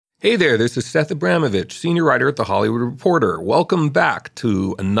Hey there, this is Seth Abramovich, senior writer at The Hollywood Reporter. Welcome back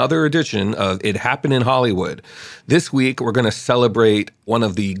to another edition of It Happened in Hollywood. This week, we're going to celebrate one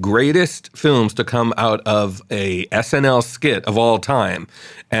of the greatest films to come out of a SNL skit of all time,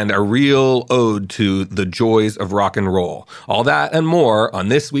 and a real ode to the joys of rock and roll. All that and more on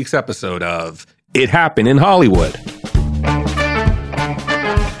this week's episode of It Happened in Hollywood.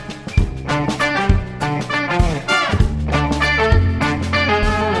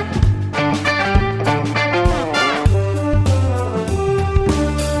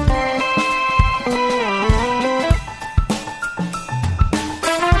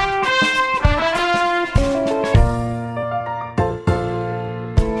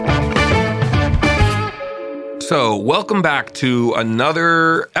 So, welcome back to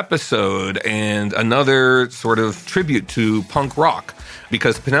another episode and another sort of tribute to punk rock,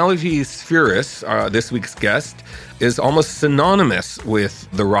 because Penelope Spheeris, this week's guest, is almost synonymous with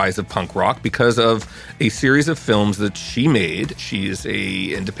the rise of punk rock because of a series of films that she made. She is an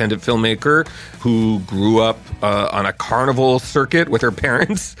independent filmmaker who grew up on a carnival circuit with her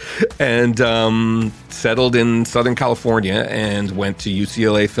parents and settled in Southern California and went to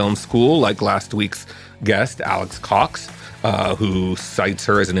UCLA Film School, like last week's guest, Alex Cox, who cites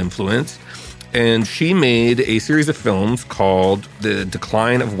her as an influence. And she made a series of films called The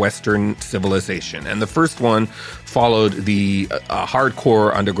Decline of Western Civilization. And the first one followed the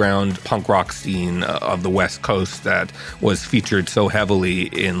hardcore underground punk rock scene of the West Coast that was featured so heavily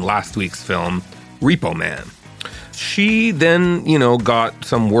in last week's film, Repo Man. She then, got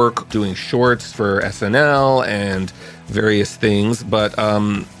some work doing shorts for SNL and various things, but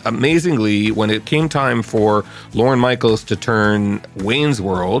amazingly, when it came time for Lorne Michaels to turn Wayne's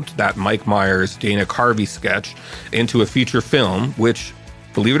World, that Mike Myers, Dana Carvey sketch, into a feature film, which,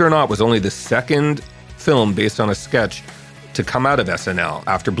 believe it or not, was only the second film based on a sketch to come out of SNL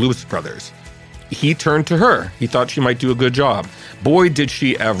after Blues Brothers, he turned to her. He thought she might do a good job. Boy, did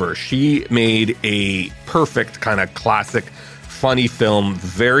she ever. She made a perfect kind of classic funny film,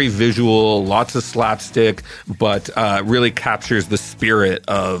 very visual, lots of slapstick, but really captures the spirit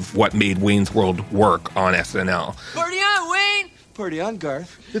of what made Wayne's World work on SNL. Party on, Wayne! Party on,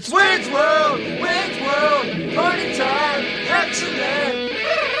 Garth. It's Wayne's World! Wayne's World! Party time! Excellent!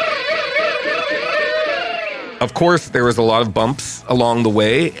 Of course, there was a lot of bumps along the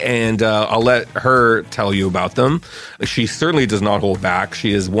way, and I'll let her tell you about them. She certainly does not hold back.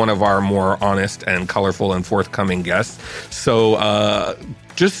 She is one of our more honest and colorful and forthcoming guests. So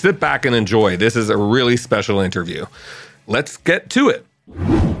just sit back and enjoy. This is a really special interview. Let's get to it.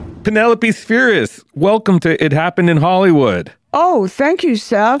 Penelope Spheeris, welcome to It Happened in Hollywood. Oh, thank you,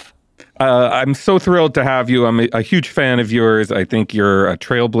 Seth. I'm so thrilled to have you. I'm a huge fan of yours. I think you're a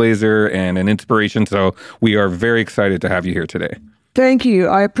trailblazer and an inspiration. So we are very excited to have you here today. Thank you.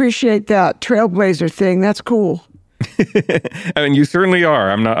 I appreciate that trailblazer thing. That's cool. I mean, you certainly are.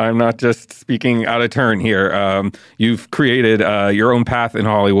 I'm not just speaking out of turn here. You've created your own path in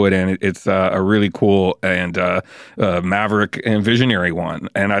Hollywood, and it's a really cool and maverick and visionary one.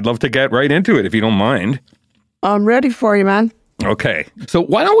 And I'd love to get right into it if you don't mind. I'm ready for you, man. Okay. So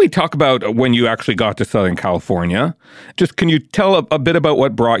why don't we talk about when you actually got to Southern California? Just can you tell a bit about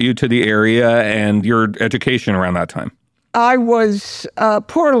what brought you to the area and your education around that time? I was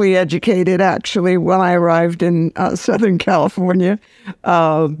poorly educated, actually, when I arrived in Southern California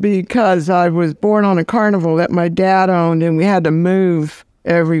because I was born on a carnival that my dad owned, and we had to move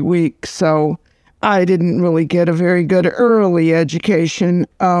every week. So I didn't really get a very good early education.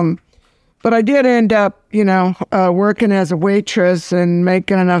 But I did end up, working as a waitress and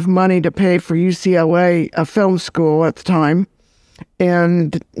making enough money to pay for UCLA, a film school at the time.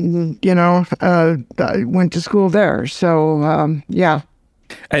 And, I went to school there. So, yeah.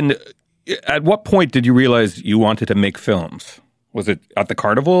 And at what point did you realize you wanted to make films? Was it at the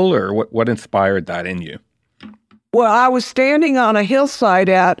carnival, or what inspired that in you? Well, I was standing on a hillside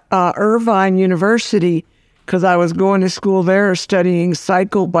at Irvine University because I was going to school there studying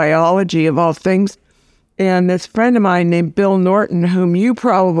psychobiology of all things. And this friend of mine named Bill Norton, whom you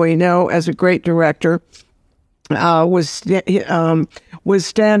probably know as a great director, was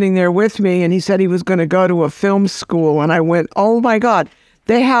standing there with me, and he said he was going to go to a film school. And I went, oh my God,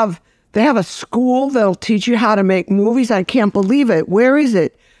 they have a school that'll teach you how to make movies? I can't believe it. Where is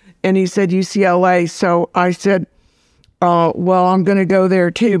it? And he said UCLA. So I said, well, I'm going to go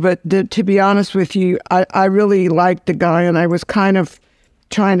there too. But to be honest with you, I really liked the guy, and I was kind of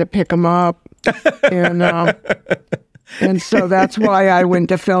trying to pick him up. And so that's why I went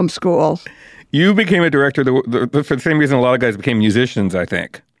to film school. You became a director for the same reason a lot of guys became musicians, I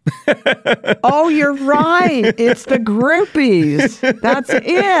think. Oh, you're right. It's the groupies. That's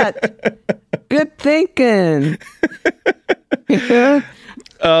it. Good thinking.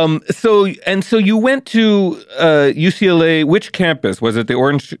 So you went to UCLA. Which campus was it?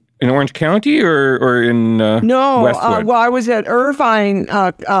 In Orange County or in No, Westwood? well, I was at Irvine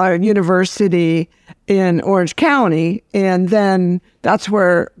University in Orange County, and then that's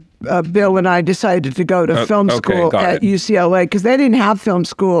where Bill and I decided to go to film school at UCLA because they didn't have film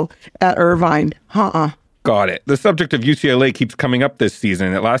school at Irvine. Got it. The subject of UCLA keeps coming up this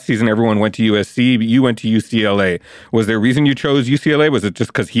season. Last season, everyone went to USC, but you went to UCLA. Was there a reason you chose UCLA? Was it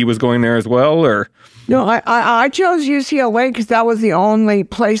just because he was going there as well, or? No, I chose UCLA because that was the only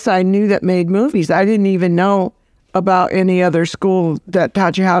place I knew that made movies. I didn't even know about any other school that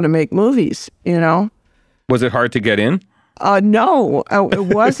taught you how to make movies, you know? Was it hard to get in? No, it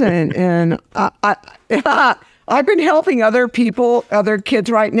wasn't. And I've been helping other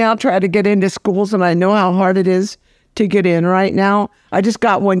kids right now try to get into schools, and I know how hard it is to get in right now. I just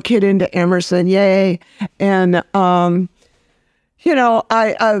got one kid into Emerson, yay. And, I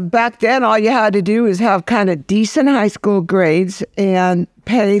back then, all you had to do is have kind of decent high school grades and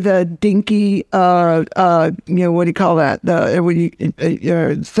pay the dinky, what do you call that?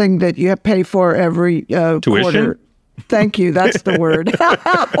 The thing that you have to pay for every Tuition? quarter. Thank you. That's the word.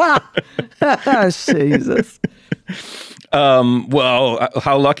 Jesus. Well,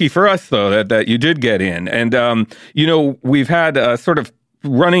 how lucky for us, though, that you did get in. And, we've had a sort of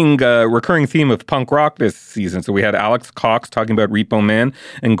recurring theme of punk rock this season. So we had Alex Cox talking about Repo Man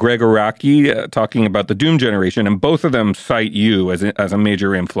and Greg Araki talking about the Doom Generation. And both of them cite you as a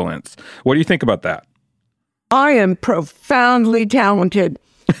major influence. What do you think about that? I am profoundly talented.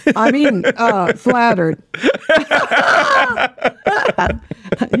 I mean, flattered. I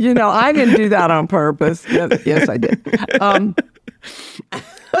didn't do that on purpose. Yes, I did.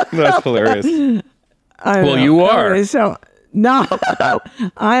 That's hilarious. Well, you are. Okay, so, no,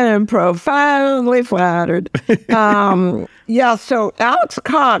 I am profoundly flattered. So Alex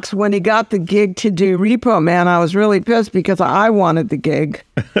Cox, when he got the gig to do Repo Man, I was really pissed because I wanted the gig.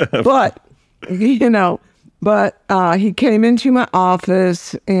 But, he came into my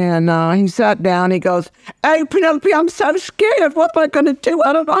office and he sat down. He goes, "Hey, Penelope, I'm so scared. What am I going to do?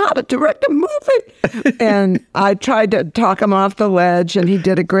 I don't know how to direct a movie." And I tried to talk him off the ledge, and he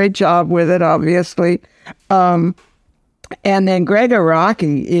did a great job with it, obviously. And then Greg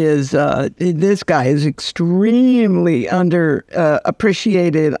Araki this guy is extremely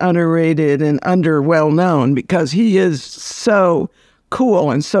appreciated, underrated, and well known because he is so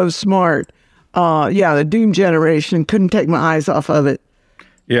cool and so smart. The Doom Generation, couldn't take my eyes off of it.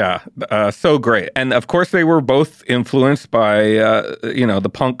 Yeah, so great. And of course, they were both influenced by,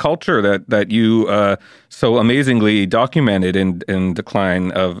 the punk culture that you so amazingly documented in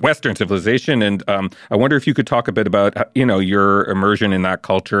Decline of Western Civilization. And I wonder if you could talk a bit about, your immersion in that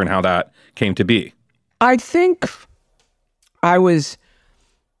culture and how that came to be. I think I was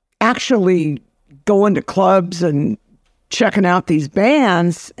actually going to clubs and checking out these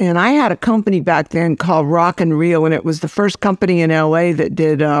bands, and I had a company back then called Rock and Reel, and it was the first company in LA that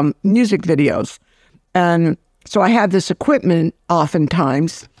did music videos. And so I had this equipment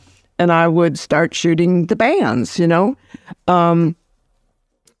oftentimes, and I would start shooting the bands, and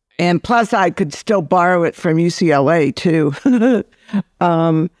plus I could still borrow it from UCLA too.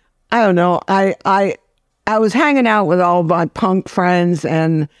 I don't know. I was hanging out with all my punk friends,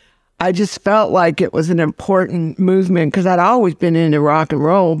 and I just felt like it was an important movement because I'd always been into rock and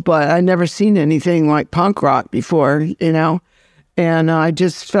roll, but I'd never seen anything like punk rock before, and I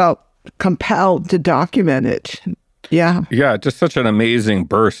just felt compelled to document it. Yeah. Yeah, just such an amazing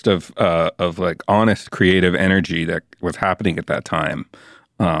burst of like honest creative energy that was happening at that time.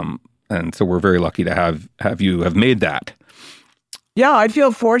 And so we're very lucky to have you have made that. Yeah, I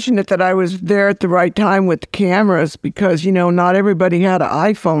feel fortunate that I was there at the right time with the cameras because, not everybody had an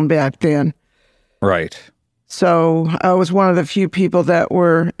iPhone back then. Right. So I was one of the few people that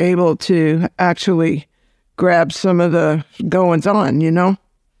were able to actually grab some of the goings on,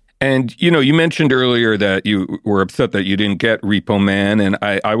 And, you mentioned earlier that you were upset that you didn't get Repo Man, and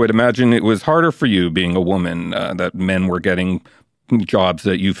I would imagine it was harder for you being a woman, that men were getting jobs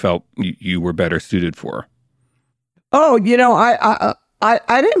that you felt you were better suited for. Oh,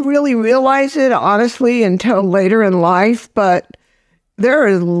 I didn't really realize it, honestly, until later in life, but there are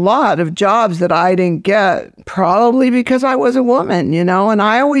a lot of jobs that I didn't get, probably because I was a woman, and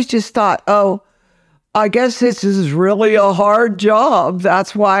I always just thought, oh, I guess this is really a hard job.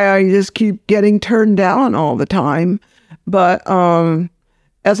 That's why I just keep getting turned down all the time. But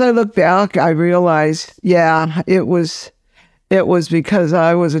as I look back, I realized, yeah, it was it was because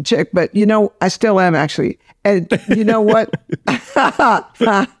I was a chick. But, I still am, actually. And you know what?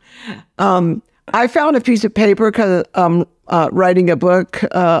 I found a piece of paper because I'm writing a book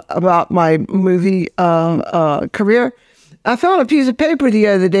about my movie career. I found a piece of paper the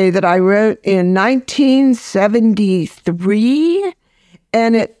other day that I wrote in 1973,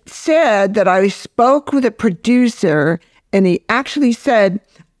 and it said that I spoke with a producer, and he actually said,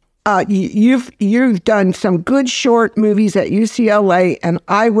 you've done some good short movies at UCLA, and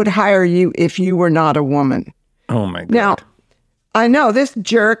I would hire you if you were not a woman. Oh, my God. Now, I know this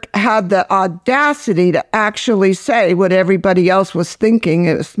jerk had the audacity to actually say what everybody else was thinking.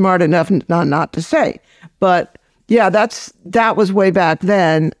 It was smart enough not to say. But yeah, that was way back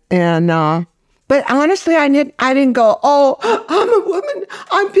then. And but honestly, I didn't go, oh, I'm a woman,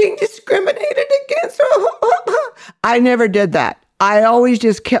 I'm being discriminated against. I never did that. I always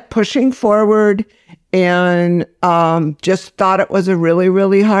just kept pushing forward and just thought it was a really,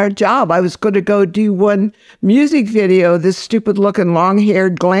 really hard job. I was going to go do one music video. This stupid-looking,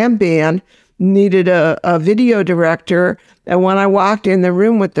 long-haired glam band needed a video director. And when I walked in the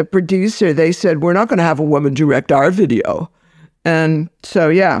room with the producer, they said, we're not going to have a woman direct our video. And so,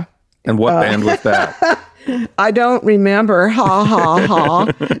 yeah. And what band was that? I don't remember. Ha, ha, ha.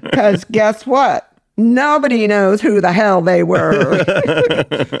 Because guess what? Nobody knows who the hell they were.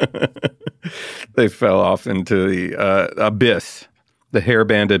 They fell off into the abyss, the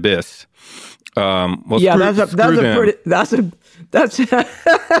hairband abyss. Yeah,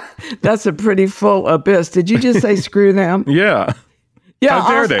 that's a pretty full abyss. Did you just say screw them? Yeah. Yeah, how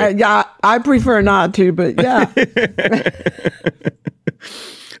dare they? Yeah, I prefer not to, but yeah.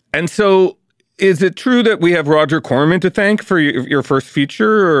 And so, is it true that we have Roger Corman to thank for your first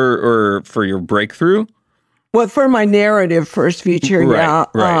feature or for your breakthrough? Well, for my narrative first feature, right, yeah.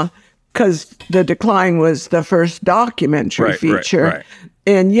 Right. Because The Decline was the first documentary feature. Right.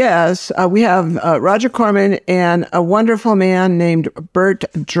 And yes, we have Roger Corman and a wonderful man named Burt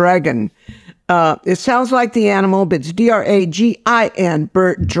Dragon. It sounds like the animal, but it's Dragin,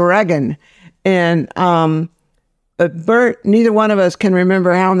 Burt Dragon. And Burt, neither one of us can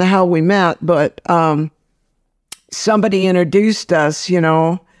remember how in the hell we met, but somebody introduced us,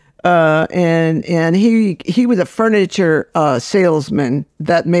 and he was a furniture salesman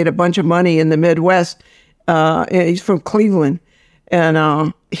that made a bunch of money in the Midwest. He's from Cleveland,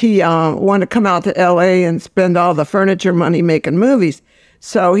 and he wanted to come out to L.A. and spend all the furniture money making movies.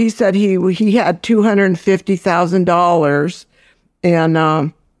 So he said he had $250,000,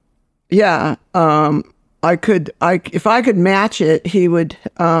 and if I could match it, he would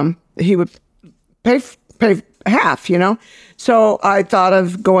pay half, So I thought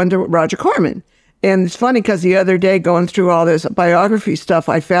of going to Roger Corman. And it's funny because the other day going through all this biography stuff,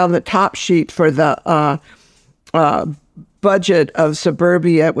 I found the top sheet for the budget of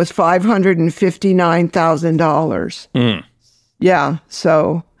Suburbia. It was $559,000. Mm. Yeah.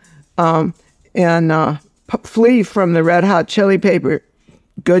 So, Flea from the Red Hot Chili Pepper.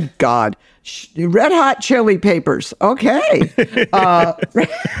 Good God. Red Hot Chili Peppers. Okay.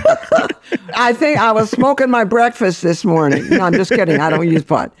 I think I was smoking my breakfast this morning. No, I'm just kidding. I don't use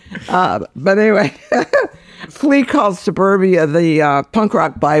pot. But anyway, Flea calls Suburbia the punk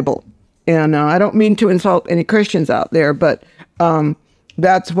rock Bible. And I don't mean to insult any Christians out there, but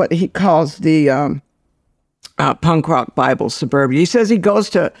that's what he calls the punk rock Bible, Suburbia. He says he goes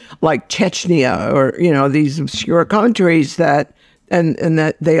to like Chechnya or, these obscure countries that and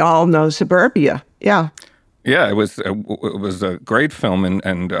that they all know Suburbia. Yeah. Yeah, it was a great film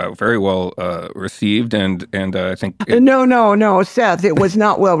and very well received and I think no, Seth, it was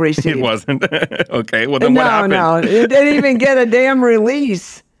not well received. It wasn't. Okay, well then what happened? No, it didn't even get a damn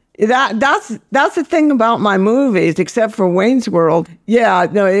release. That's the thing about my movies, except for Wayne's World. Yeah,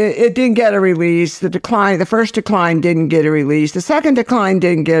 no, it didn't get a release. The first Decline didn't get a release. The second Decline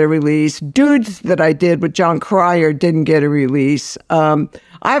didn't get a release. Dudes that I did with John Cryer didn't get a release. I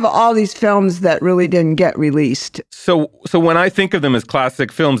have all these films that really didn't get released. So when I think of them as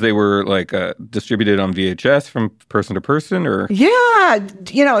classic films, they were like distributed on VHS from person to person, or? Yeah,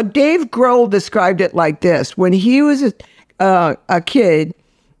 Dave Grohl described it like this. When he was a kid,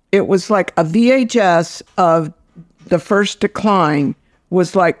 it was like a VHS of the first Decline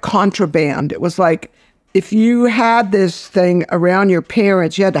was like contraband. It was like if you had this thing around your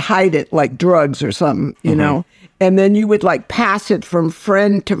parents, you had to hide it like drugs or something, you know? And then you would like pass it from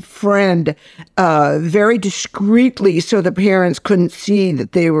friend to friend very discreetly so the parents couldn't see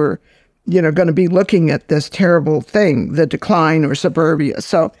that they were, going to be looking at this terrible thing, The Decline or Suburbia.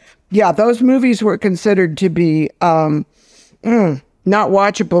 So, yeah, those movies were considered to be... not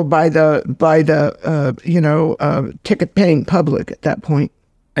watchable by the ticket paying public at that point.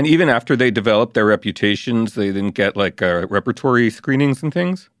 And even after they developed their reputations, they didn't get like repertory screenings and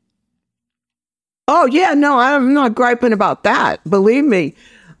things? Oh, yeah, no, I'm not griping about that. Believe me.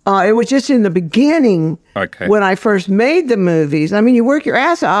 It was just in the beginning when I first made the movies. I mean, you work your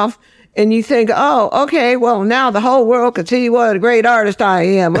ass off and you think, oh, okay, well, now the whole world can see what a great artist I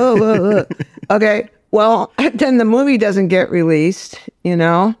am. Okay, well, then the movie doesn't get released,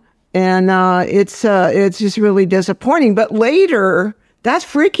 and it's just really disappointing. But later, that's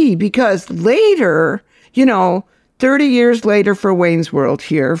freaky because later, 30 years later for Wayne's World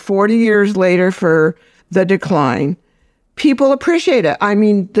here, 40 years later for The Decline, people appreciate it. I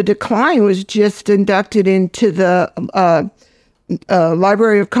mean, The Decline was just inducted into the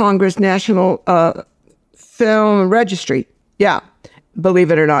Library of Congress National Film Registry. Yeah,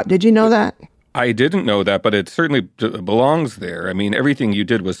 believe it or not. Did you know that? I didn't know that, but it certainly belongs there. I mean, everything you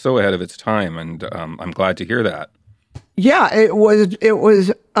did was so ahead of its time, and I'm glad to hear that. Yeah, it was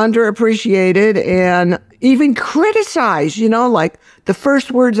underappreciated and even criticized, like the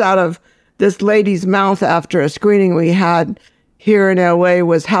first words out of this lady's mouth after a screening we had here in LA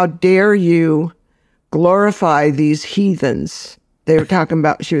was, "How dare you glorify these heathens?" They were talking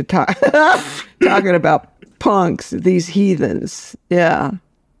about, she was talking about punks, these heathens. Yeah.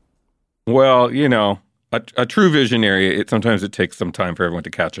 Well, a true visionary, sometimes it takes some time for everyone to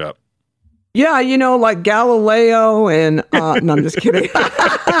catch up. Yeah, like Galileo and, no, I'm just kidding.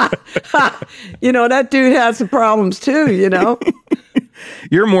 That dude had some problems too,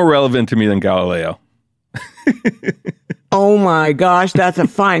 You're more relevant to me than Galileo. Oh my gosh, that's a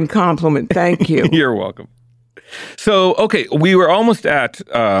fine compliment. Thank you. You're welcome. So, okay, we were almost at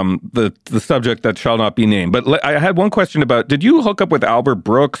the subject that shall not be named, but I had one question about, did you hook up with Albert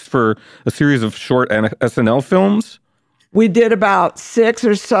Brooks for a series of short SNL films? We did about 6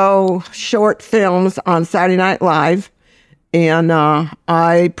 or so short films on Saturday Night Live, and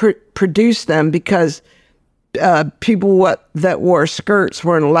I produced them because people that wore skirts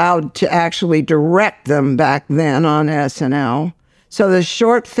weren't allowed to actually direct them back then on SNL. So the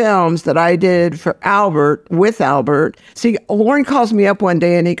short films that I did for with Albert, see, Lauren calls me up one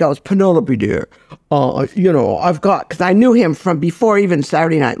day and he goes, "Penelope, dear, I've got," because I knew him from before even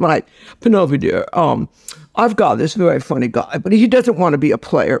Saturday Night Live. "Penelope, dear, I've got this very funny guy, but he doesn't want to be a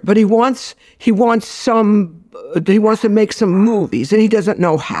player, but he wants to make some movies and he doesn't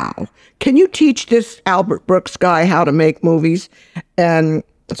know how. Can you teach this Albert Brooks guy how to make movies?" And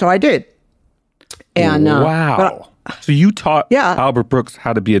so I did. And wow. So you taught Albert Brooks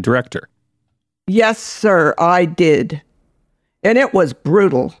how to be a director? Yes, sir, I did. And it was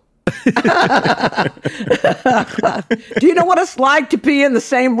brutal. Do you know what it's like to be in the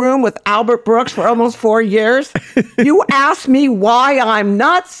same room with Albert Brooks for almost 4 years? You ask me why I'm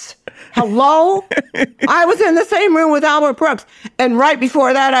nuts? Hello? I was in the same room with Albert Brooks. And right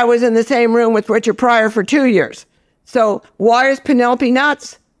before that, I was in the same room with Richard Pryor for 2 years. So why is Penelope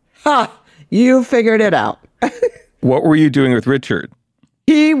nuts? You figured it out. What were you doing with Richard?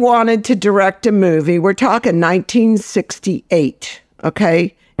 He wanted to direct a movie. We're talking 1968,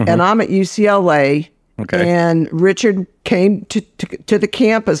 okay? Mm-hmm. And I'm at UCLA. Okay. And Richard came to the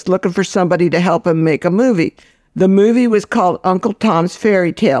campus looking for somebody to help him make a movie. The movie was called Uncle Tom's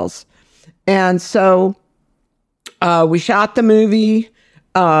Fairy Tales. And so we shot the movie.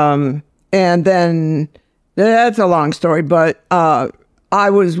 And then that's a long story, but I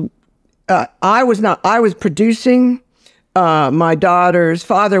was producing. My daughter's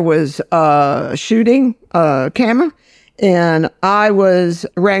father was shooting camera, and I was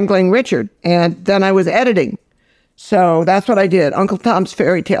wrangling Richard, and then I was editing. So that's what I did, Uncle Tom's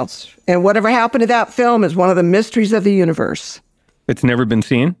Fairy Tales. And whatever happened to that film is one of the mysteries of the universe. It's never been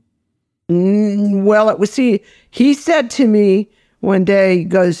seen? Well, it was seen. He said to me one day, he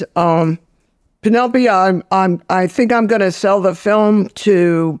goes, "Penelope, I think I'm going to sell the film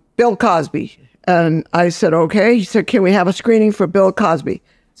to Bill Cosby." And I said, "Okay." He said, "Can we have a screening for Bill Cosby?"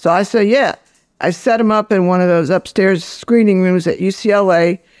 So I said, "Yeah." I set him up in one of those upstairs screening rooms at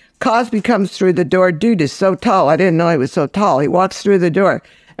UCLA. Cosby comes through the door. Dude is so tall. I didn't know he was so tall. He walks through the door.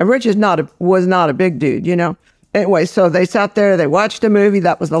 And Rich was not a big dude, Anyway, so they sat there. They watched the movie.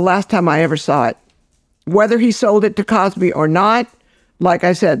 That was the last time I ever saw it. Whether he sold it to Cosby or not, like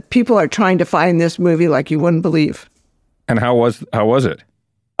I said, people are trying to find this movie like you wouldn't believe. And how was it?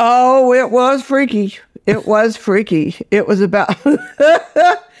 Oh, it was freaky. It was freaky. It was about,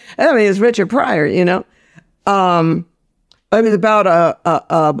 it's Richard Pryor, It was about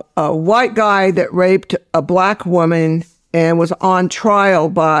a white guy that raped a black woman and was on trial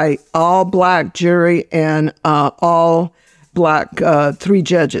by all black jury and all black 3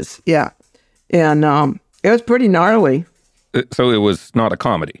 judges. Yeah. And it was pretty gnarly. So it was not a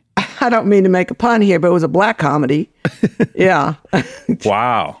comedy. I don't mean to make a pun here, but it was a black comedy. Yeah.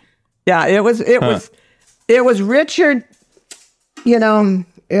 Wow. Yeah, it was Richard, yeah,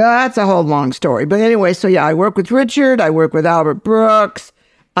 that's a whole long story. But anyway, so yeah, I work with Richard, I work with Albert Brooks.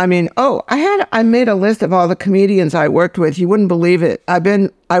 I mean, I made a list of all the comedians I worked with. You wouldn't believe it.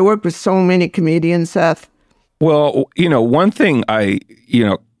 I worked with so many comedians, Seth. Well, one thing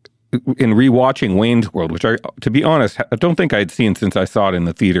in rewatching Wayne's World, which to be honest, I don't think I'd seen since I saw it in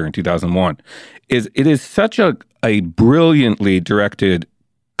the theater in 2001, it is such a brilliantly directed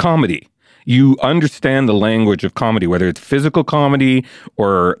comedy. You understand the language of comedy, whether it's physical comedy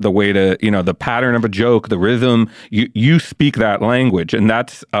or the way to, the pattern of a joke, the rhythm. You speak that language, and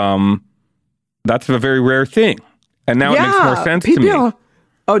that's a very rare thing. And now it makes more sense to me.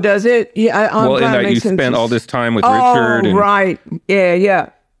 Oh, does it? Yeah. Well, in that you spent all this time with Richard. Oh, right. Yeah.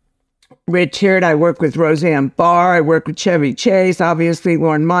 Richard, I work with Roseanne Barr, I work with Chevy Chase, obviously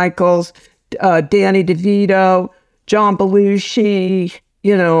Lorne Michaels, Danny DeVito, John Belushi,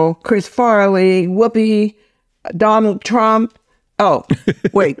 Chris Farley, Whoopi, Donald Trump. Oh,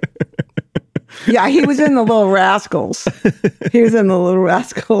 wait. Yeah, he was in the Little Rascals. He was in the Little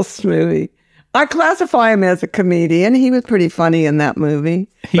Rascals movie. I classify him as a comedian. He was pretty funny in that movie.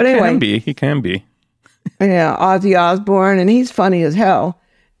 He can be. Yeah, Ozzy Osbourne, and he's funny as hell.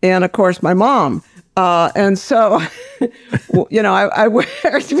 And of course, my mom. And so, I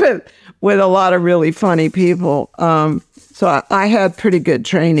worked with a lot of really funny people. So I had pretty good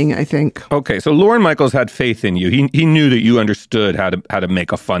training, I think. Okay, so Lorne Michaels had faith in you. He knew that you understood how to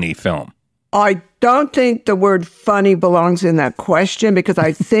make a funny film. I don't think the word funny belongs in that question, because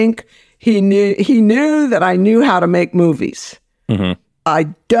I think he knew that I knew how to make movies. Mm-hmm. I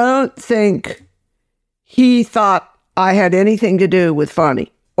don't think he thought I had anything to do with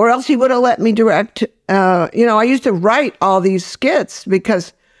funny. Or else he would have let me direct. I used to write all these skits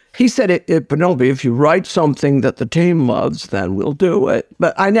because he said, Penelope, if you write something that the team loves, then we'll do it.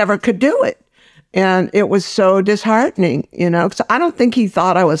 But I never could do it. And it was so disheartening, because I don't think he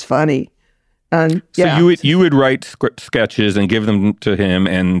thought I was funny. And so you would write sketches and give them to him,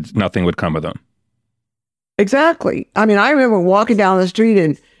 and nothing would come of them. Exactly. I mean, I remember walking down the street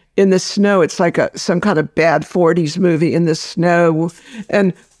and in the snow, it's like some kind of bad 40s movie in the snow,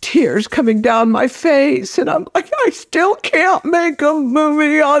 and tears coming down my face. And I'm like, I still can't make a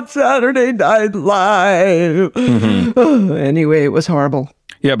movie on Saturday Night Live. Mm-hmm. Anyway, it was horrible.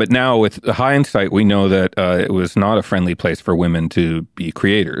 Yeah, but now with hindsight, we know that it was not a friendly place for women to be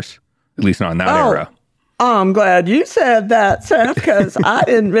creators, at least not in that era. I'm glad you said that, Seth, because I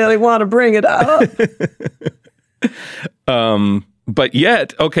didn't really want to bring it up. But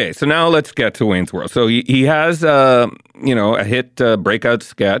yet, okay, so now let's get to Wayne's World. So he has, a hit breakout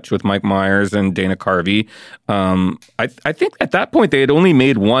sketch with Mike Myers and Dana Carvey. I think at that point they had only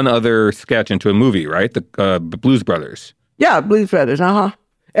made one other sketch into a movie, right? The Blues Brothers. Yeah, Blues Brothers,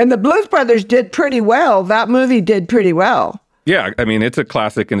 And the Blues Brothers did pretty well. That movie did pretty well. Yeah, I mean, it's a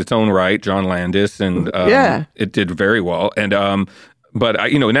classic in its own right, John Landis, and it did very well. And but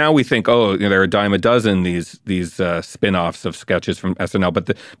now we think, there are a dime a dozen these spin-offs of sketches from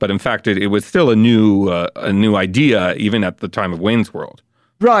SNL, but in fact it was still a new idea even at the time of Wayne's World.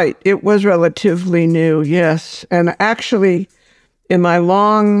 Right, it was relatively new, yes. And actually, in my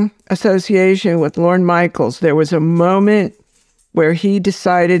long association with Lorne Michaels, there was a moment where he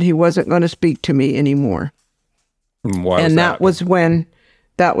decided he wasn't going to speak to me anymore. Why was that?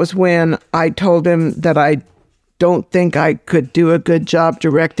 That was when I told him that I don't think I could do a good job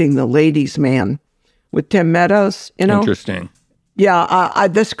directing The Ladies' Man with Tim Meadows, Interesting. Yeah,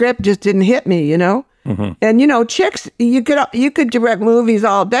 the script just didn't hit me, Mm-hmm. And, chicks, you could direct movies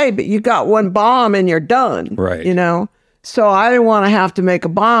all day, but you got one bomb and you're done. Right. So I didn't want to have to make a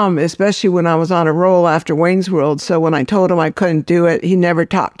bomb, especially when I was on a roll after Wayne's World. So when I told him I couldn't do it, he never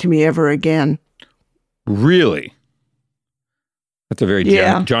talked to me ever again. Really? That's a very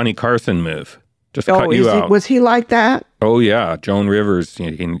Johnny Carson move. Just cut you out. Was he like that? Oh, yeah. Joan Rivers,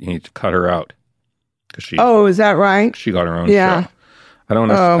 he cut her out. She, is that right? She got her own show. I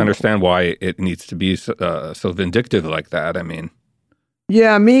don't understand why it needs to be so vindictive like that. I mean.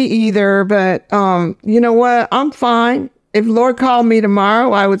 Yeah, me either. But you know what? I'm fine. If Lord called me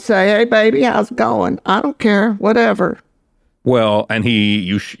tomorrow, I would say, hey, baby, how's it going? I don't care. Whatever. Well, and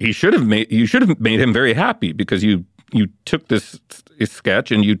you should have made him very happy, because you took this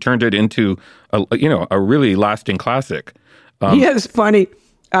sketch and you turned it into a really lasting classic. Yeah, it's funny.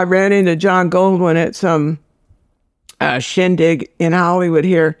 I ran into John Goldwyn at some shindig in Hollywood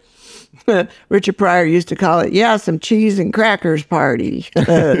here, Richard Pryor used to call it, some cheese and crackers party.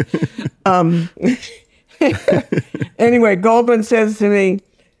 Anyway, Goldman says to me,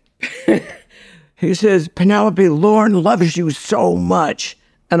 he says, Penelope, Lauren loves you so much.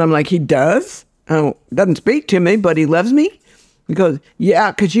 And I'm like, he does? Oh, doesn't speak to me, but he loves me? He goes,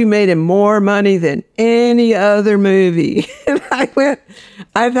 yeah, because you made him more money than any other movie. And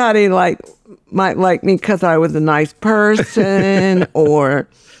I thought he might like me because I was a nice person, or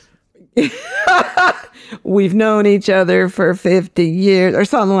we've known each other for 50 years or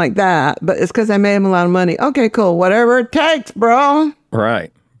something like that. But it's because I made him a lot of money. Okay, cool. Whatever it takes, bro.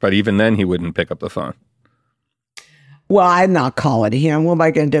 Right. But even then, he wouldn't pick up the phone. Well, I'm not calling him. What am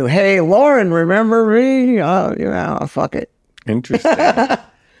I going to do? Hey, Lauren, remember me? Fuck it. Interesting.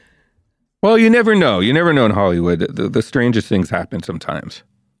 Well, you never know. You never know in Hollywood. The strangest things happen sometimes.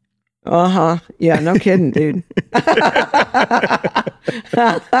 Uh-huh. Yeah, no kidding, dude.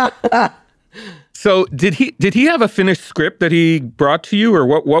 So did he have a finished script that he brought to you, or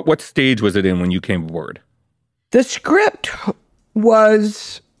what stage was it in when you came aboard? The script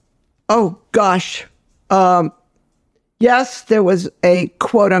was, yes, there was a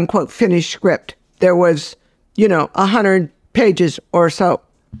quote unquote finished script. There was, 100 pages or so.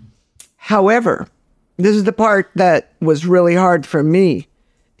 However, this is the part that was really hard for me,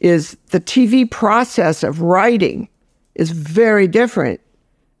 is the TV process of writing is very different,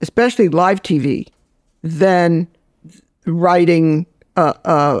 especially live TV, than writing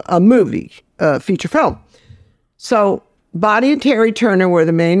a movie, a feature film. So Bonnie and Terry Turner were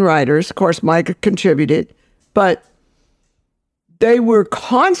the main writers. Of course, Mike contributed, but they were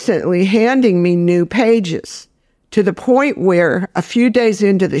constantly handing me new pages, to the point where a few days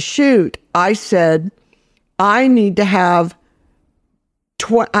into the shoot, I said, I need to have,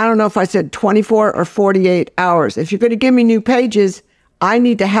 I don't know if I said 24 or 48 hours. If you're going to give me new pages, I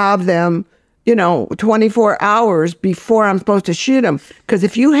need to have them, 24 hours before I'm supposed to shoot them. Because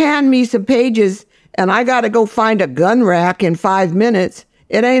if you hand me some pages and I got to go find a gun rack in 5 minutes,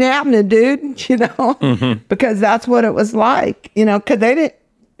 it ain't happening, dude, mm-hmm. Because that's what it was like, because they didn't,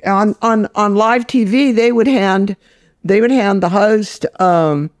 on live TV, they would hand the host,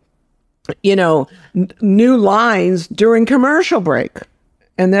 new lines during commercial break.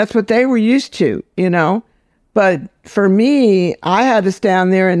 And that's what they were used to, But for me, I had to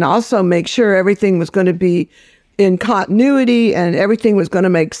stand there and also make sure everything was going to be in continuity and everything was going to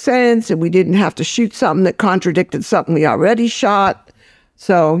make sense, and we didn't have to shoot something that contradicted something we already shot.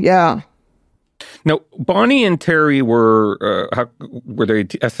 So, yeah. Now, Bonnie and Terry were they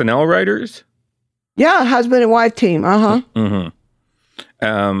SNL writers? Yeah, husband and wife team. Uh-huh.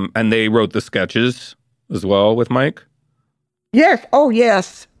 Mm-hmm. And they wrote the sketches as well with Mike? Yes. Oh,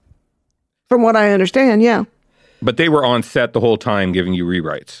 yes. From what I understand, yeah. But they were on set the whole time giving you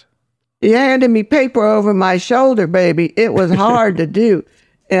rewrites. He handed me paper over my shoulder, baby. It was hard to do.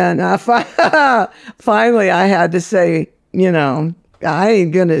 And finally, I had to say, I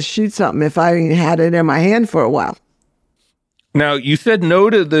ain't going to shoot something if I ain't had it in my hand for a while. Now, you said no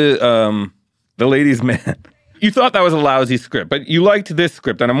to the Ladies' Man. You thought that was a lousy script, but you liked this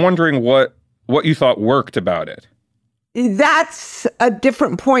script, and I'm wondering what you thought worked about it. That's a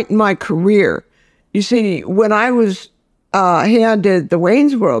different point in my career. You see, when I was handed the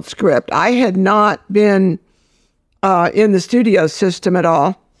Wayne's World script, I had not been in the studio system at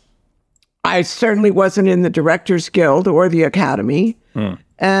all. I certainly wasn't in the Directors Guild or the Academy.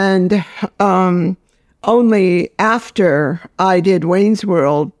 And only after I did Wayne's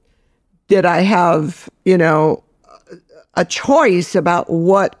World did I have, a choice about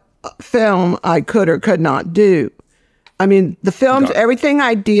what film I could or could not do. I mean, the films, everything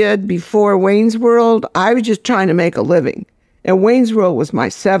I did before Wayne's World, I was just trying to make a living. And Wayne's World was my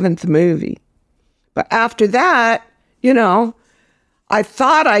 7th movie. But after that, I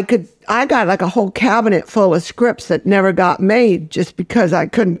thought I got like a whole cabinet full of scripts that never got made just because I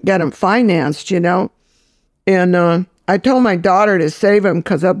couldn't get them financed, And I told my daughter to save them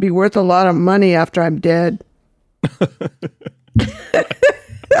because they'll be worth a lot of money after I'm dead.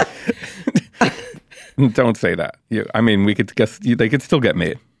 Don't say that. We could guess they could still get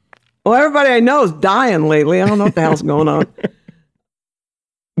made. Well, everybody I know is dying lately. I don't know what the hell's going on.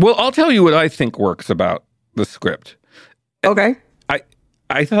 Well, I'll tell you what I think works about the script. Okay.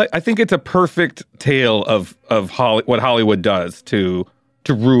 I think it's a perfect tale of what Hollywood does to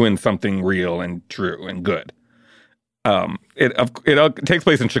ruin something real and true and good. It takes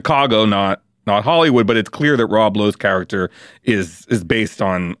place in Chicago, not Hollywood, but it's clear that Rob Lowe's character is based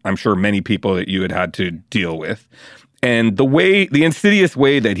on, I'm sure, many people that you had to deal with. And the insidious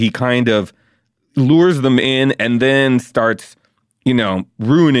way that he kind of lures them in and then starts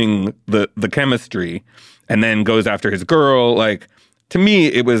ruining the chemistry, and then goes after his girl. Like, to me,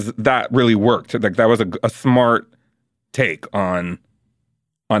 it was that really worked. Like, that was a smart take on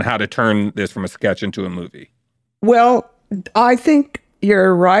how to turn this from a sketch into a movie. Well, I think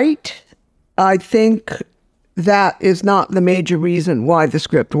you're right. I think that is not the major reason why the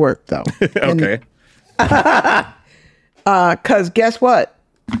script worked, though. Okay. Because guess what?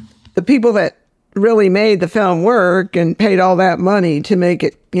 The people that really made the film work and paid all that money to make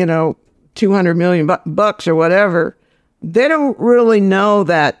it, $200 million bucks or whatever, they don't really know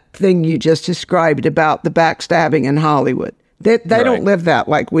that thing you just described about the backstabbing in Hollywood. They Right. don't live that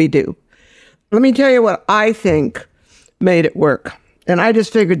like we do. Let me tell you what I think made it work. And I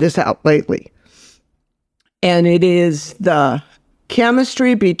just figured this out lately. And it is the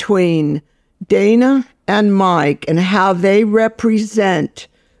chemistry between Dana and Mike and how they represent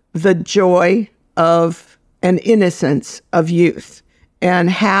the joy of and innocence of youth and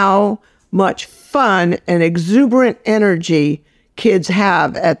how much fun and exuberant energy kids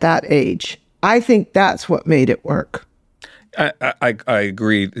have at that age. I think that's what made it work. I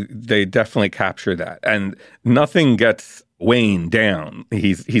agree. They definitely capture that, and nothing gets Wayne down.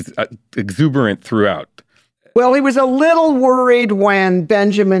 He's exuberant throughout. Well, he was a little worried when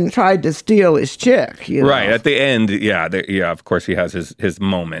Benjamin tried to steal his chick. Right at the end, yeah. Of course, he has his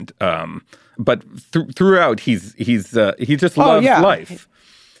moment. But throughout, he just loves life.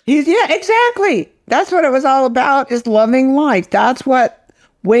 Exactly. That's what it was all about, is loving life. That's what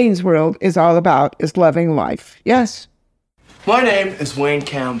Wayne's World is all about, is loving life. Yes. My name is Wayne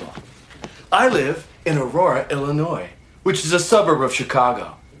Campbell. I live in Aurora, Illinois, which is a suburb of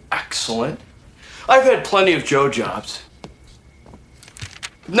Chicago. Excellent. I've had plenty of Joe jobs.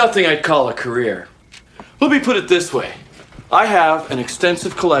 Nothing I'd call a career. Let me put it this way. I have an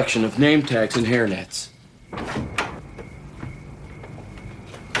extensive collection of name tags and hairnets.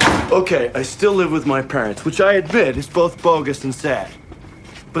 Okay, I still live with my parents, which I admit is both bogus and sad.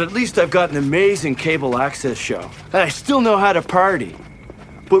 But at least I've got an amazing cable access show, and I still know how to party.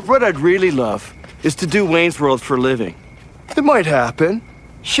 But what I'd really love is to do Wayne's World for a living. It might happen.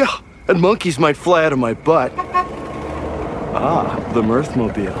 Yeah, and monkeys might fly out of my butt. Ah, the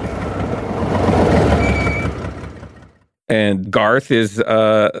Mirthmobile. And Garth is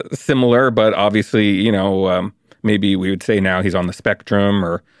similar, but obviously, maybe we would say now he's on the spectrum,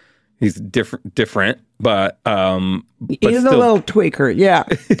 or he's different, but he's still a little tweaker, yeah.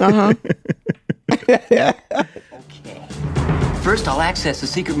 Okay. First, I'll access a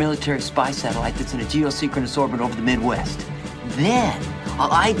secret military spy satellite that's in a geosynchronous orbit over the Midwest. Then,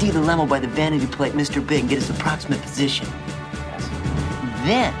 I'll ID the lemo by the vanity plate Mr. Big and get its approximate position.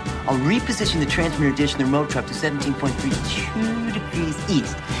 Then, I'll reposition the transmitter dish in the remote truck to 17.32 degrees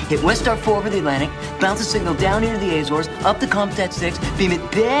east. Hit West Star 4 over the Atlantic, bounce the signal down into the Azores, up to Comstat 6, beam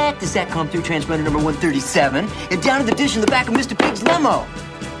it back to SATCOM 3 transmitter number 137, and down to the dish in the back of Mr. Big's limo.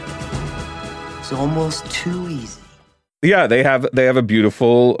 It's almost too easy. Yeah, they have a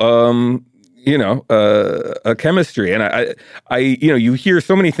beautiful a chemistry, and I you hear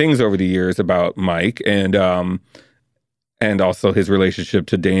so many things over the years about Mike and also his relationship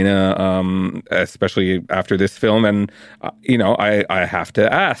to Dana, especially after this film. And, I have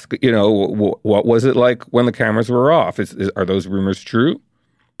to ask, what was it like when the cameras were off? Are those rumors true?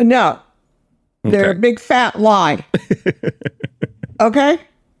 No. They're a big fat lie. Okay?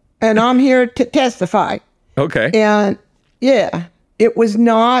 And I'm here to testify. Okay. And, yeah, it was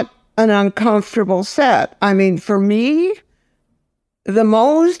not an uncomfortable set. I mean, for me, the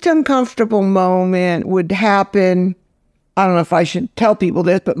most uncomfortable moment would happen. I don't know if I should tell people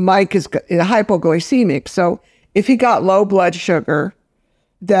this, but Mike is hypoglycemic. So if he got low blood sugar,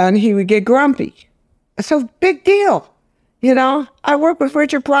 then he would get grumpy. So big deal. I work with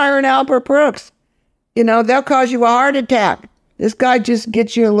Richard Pryor and Albert Brooks. They'll cause you a heart attack. This guy just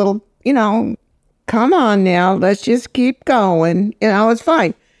gets you a little, come on now, let's just keep going. It's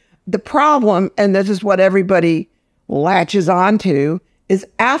fine. The problem, and this is what everybody latches onto, is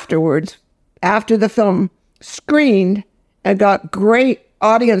afterwards, after the film screened and got great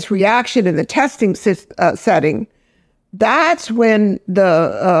audience reaction in the testing setting, that's when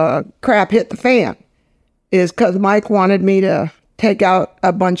the crap hit the fan, is because Mike wanted me to take out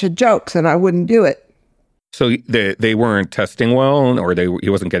a bunch of jokes and I wouldn't do it. So they weren't testing well, or he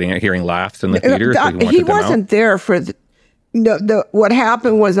wasn't hearing laughs in the theater? So he wasn't there for what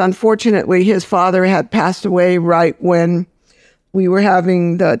happened was, unfortunately, his father had passed away right when we were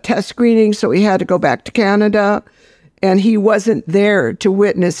having the test screening, so he had to go back to Canada, and he wasn't there to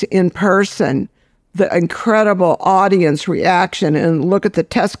witness in person the incredible audience reaction and look at the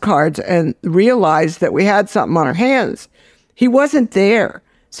test cards and realize that we had something on our hands. He wasn't there,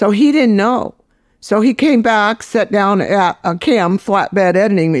 so he didn't know. So he came back, sat down at a CAM, flatbed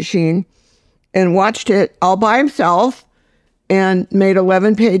editing machine, and watched it all by himself and made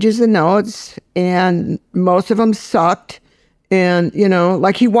 11 pages of notes, and most of them sucked. And, you know,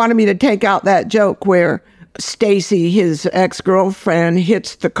 like he wanted me to take out that joke where Stacy, his ex-girlfriend,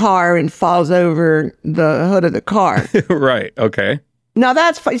 hits the car and falls over the hood of the car. Right. Okay. Now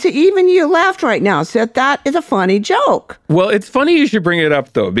that's funny. See, even you laughed right now, Seth. That is a funny joke. Well, it's funny you should bring it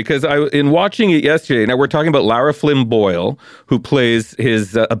up, though, because in watching it yesterday, now we're talking about Lara Flynn Boyle, who plays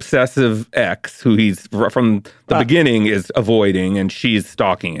his obsessive ex, who he's from the beginning is avoiding, and she's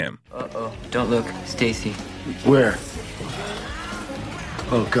stalking him. Uh-oh. Don't look. Stacy. Where?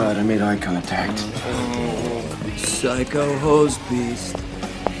 Oh, God, I made eye contact. Psycho hose beast.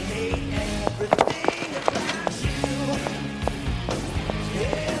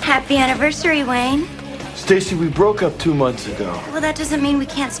 Happy anniversary, Wayne. Stacy, we broke up 2 months ago. Well, that doesn't mean we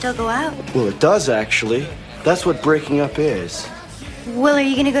can't still go out. Well, it does, actually. That's what breaking up is. Will, are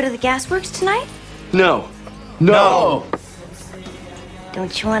you gonna go to the gasworks tonight? No. No!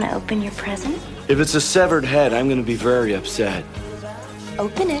 Don't you want to open your present? If it's a severed head, I'm going to be very upset.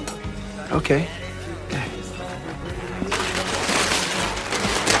 Open it. Okay.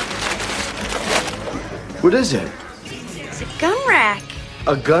 What is it? It's a gun rack.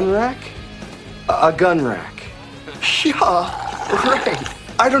 A gun rack? A gun rack. Yeah, right.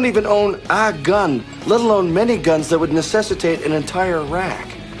 I don't even own a gun, let alone many guns that would necessitate an entire rack.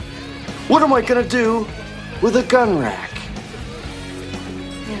 What am I gonna do with a gun rack?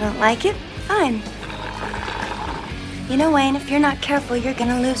 You don't like it? Fine. You know, Wayne, if you're not careful, you're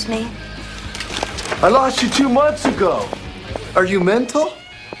gonna lose me. I lost you 2 months ago. Are you mental?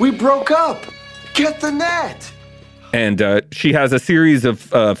 We broke up. Get the net. And she has a series of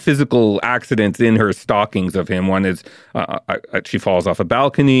physical accidents in her stalkings of him. One is she falls off a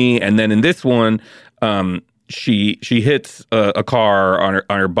balcony, and then in this one, she hits a car on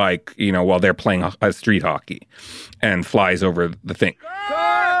her bike, you know, while they're playing street hockey, and flies over the thing.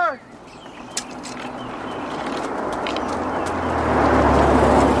 Car!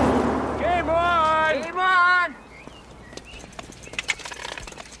 Game on! Game on!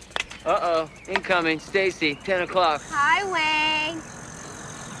 Uh-oh. Incoming. Stacy. 10 o'clock. Hi, Wayne.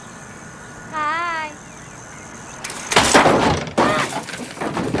 Hi.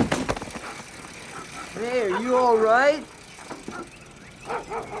 Hey, are you all right?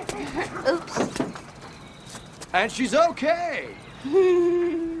 Oops. And she's okay.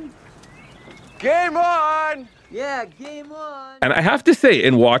 Game on! Yeah, game on! And I have to say,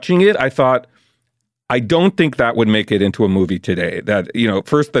 in watching it, I thought, I don't think that would make it into a movie today. That, you know,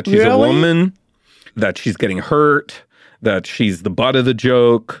 first that she's a woman, that she's getting hurt, that she's the butt of the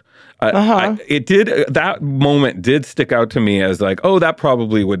joke. That moment did stick out to me as like, oh, that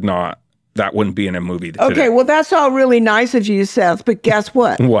probably that wouldn't be in a movie today. Okay, well, that's all really nice of you, Seth, but guess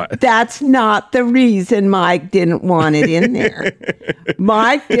what? What? That's not the reason Mike didn't want it in there.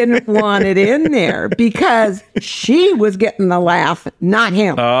 Mike didn't want it in there because she was getting the laugh, not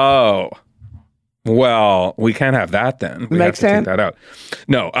him. Oh. Well, we can't have that then. We have to take that out.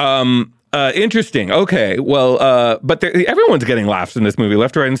 No. Interesting. Okay. Well, but everyone's getting laughs in this movie,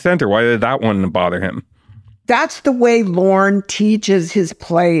 left, right, and center. Why did that one bother him? That's the way Lorne teaches his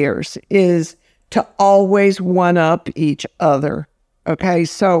players, is to always one-up each other. Okay?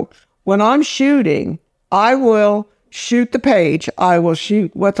 So when I'm shooting, I will shoot the page. I will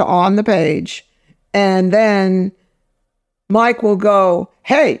shoot what's on the page. And then Mike will go,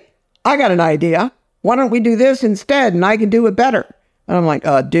 hey, I got an idea. Why don't we do this instead? And I can do it better. And I'm like,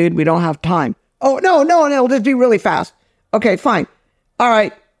 dude, we don't have time. Oh, no, it'll just be really fast. Okay, fine. All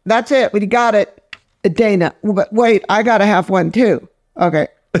right, that's it. We got it. Dana, but wait, I got to have one too. Okay,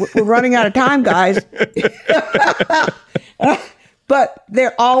 we're running out of time, guys. But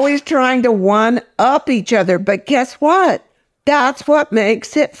they're always trying to one-up each other. But guess what? That's what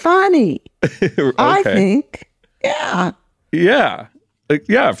makes it funny. Okay. I think. Yeah. Yeah.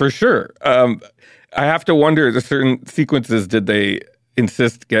 Yeah, for sure. I have to wonder, the certain sequences did they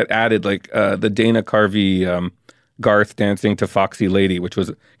insist get added, like the Dana Carvey Garth dancing to Foxy Lady, which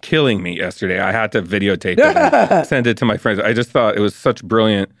was killing me yesterday. I had to videotape it and send it to my friends. I just thought it was such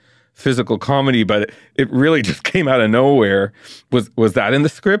brilliant physical comedy, but it really just came out of nowhere. Was that in the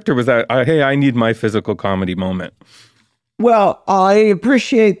script, or was that, hey, I need my physical comedy moment? Well, I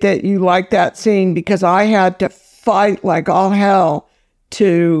appreciate that you like that scene, because I had to fight like all hell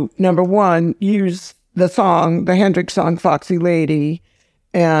to, number one, use the song, the Hendrix song, Foxy Lady,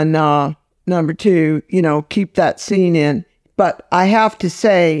 and number two, keep that scene in. But I have to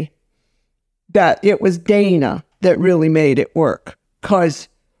say that it was Dana that really made it work. Because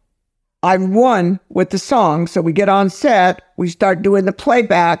I won with the song. So we get on set, we start doing the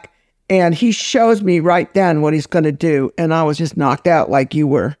playback, and he shows me right then what he's going to do. And I was just knocked out like you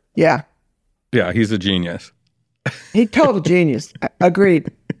were. Yeah. Yeah, he's a genius. He total genius.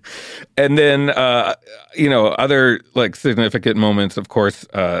 Agreed. And then, other like significant moments, of course,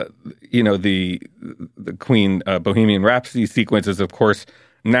 the Queen Bohemian Rhapsody sequences, of course,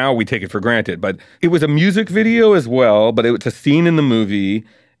 now we take it for granted. But it was a music video as well, but it was a scene in the movie.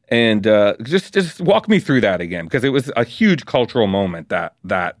 And just walk me through that again, because it was a huge cultural moment,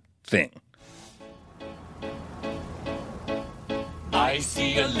 that thing. I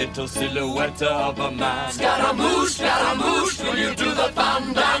see a little silhouette of a man. Scaramouche, will you do the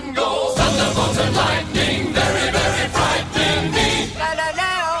fandango? Thunderbolt and lightning, very, very frightening me.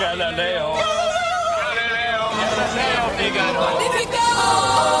 Galileo, Figaro.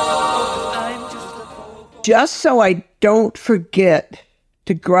 Just so I don't forget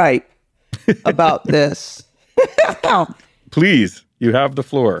to gripe about this. Please, you have the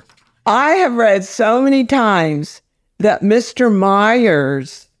floor. I have read so many times that Mr.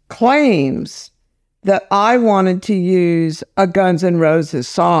 Myers claims that I wanted to use a Guns N' Roses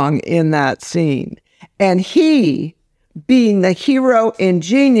song in that scene. And he, being the hero and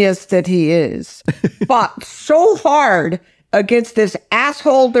genius that he is, fought so hard against this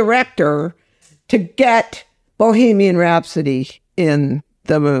asshole director to get Bohemian Rhapsody in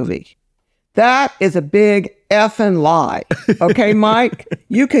the movie. That is a big effing lie. Okay, Mike?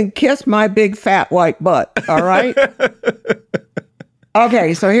 You can kiss my big fat white butt, all right?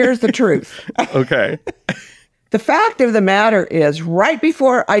 Okay, so here's the truth. Okay. The fact of the matter is, right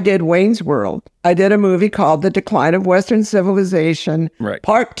before I did Wayne's World, I did a movie called The Decline of Western Civilization, right.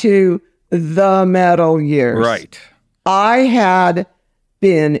 Part 2, The Metal Years. Right. I had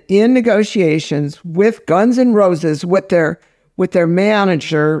been in negotiations with Guns N' Roses with their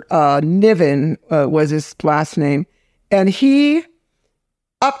manager, Niven was his last name. And he,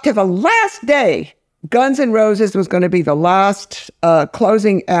 up to the last day, Guns N' Roses was going to be the last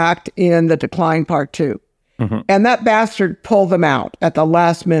closing act in The Decline Part 2. Mm-hmm. And that bastard pulled them out at the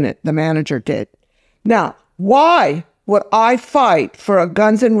last minute, the manager did. Now, why would I fight for a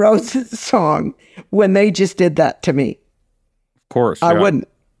Guns N' Roses song when they just did that to me? Of course. I wouldn't,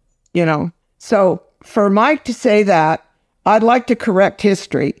 So for Mike to say that, I'd like to correct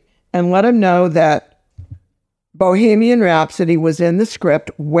history and let him know that Bohemian Rhapsody was in the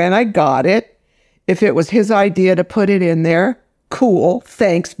script when I got it. If it was his idea to put it in there, cool.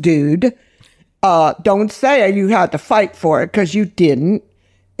 Thanks, dude. Don't say you had to fight for it, because you didn't.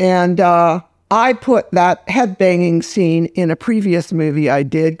 And I put that headbanging scene in a previous movie I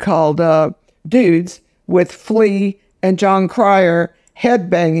did called Dudes, with Flea and John Cryer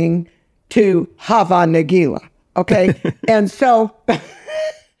headbanging to Hava Nagila. Okay. And so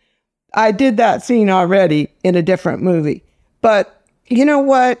I did that scene already in a different movie. But you know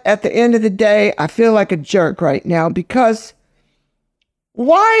what? At the end of the day, I feel like a jerk right now, because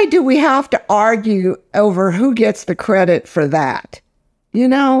why do we have to argue over who gets the credit for that?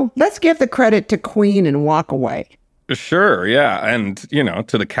 Let's give the credit to Queen and walk away. Sure. Yeah. And,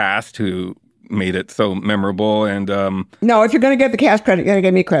 to the cast who made it so memorable. And no, if you're going to give the cast credit, you're going to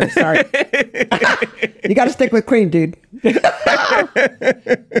give me credit. Sorry. You got to stick with Queen, dude.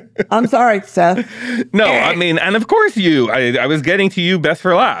 I'm sorry, Seth. No, I mean, and of course I was getting to you best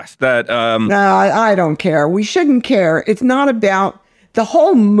for last. That No, I don't care. We shouldn't care. It's not about, the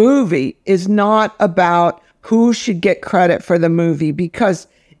whole movie is not about who should get credit for the movie, because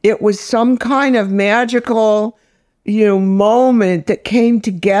it was some kind of magical moment that came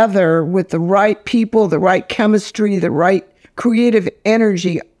together with the right people, the right chemistry, the right creative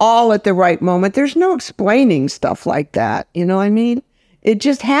energy, all at the right moment. There's no explaining stuff like that. You know what I mean? It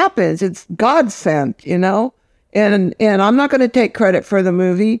just happens. It's God sent, and I'm not going to take credit for the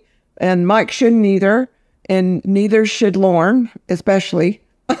movie, and Mike shouldn't either, and neither should Lorne, especially.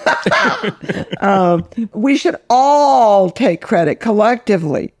 We should all take credit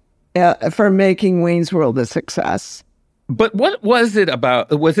collectively for making Wayne's World a success. But what was it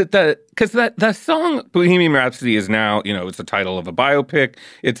about? Was it because that song Bohemian Rhapsody is now, it's the title of a biopic.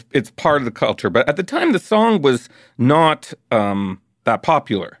 It's part of the culture. But at the time, the song was not that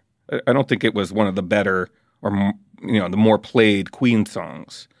popular. I don't think it was one of the better or, the more played Queen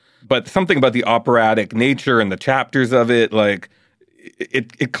songs. But something about the operatic nature and the chapters of it, like,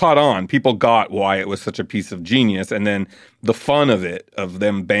 it caught on. People got why it was such a piece of genius. And then the fun of it, of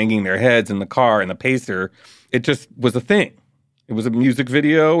them banging their heads in the car and the pacer, it just was a thing. It was a music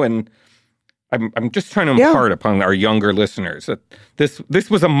video. And I'm just trying to impart upon our younger listeners that this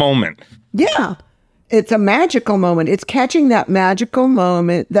was a moment. Yeah. it's a magical moment. It's catching that magical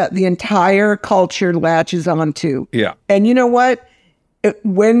moment that the entire culture latches onto. Yeah. And you know what?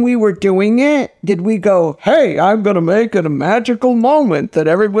 When we were doing it, did we go, hey, I'm going to make it a magical moment that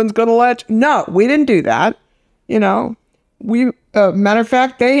everyone's going to latch? No, we didn't do that. You know, matter of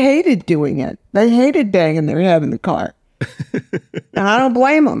fact, they hated doing it. They hated banging their head in the car. And I don't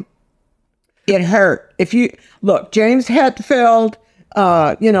blame them. It hurt. If you look, James Hetfield,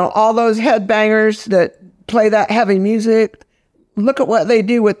 all those headbangers that play that heavy music, look at what they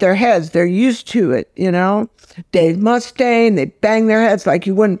do with their heads. They're used to it, Dave Mustaine, they bang their heads like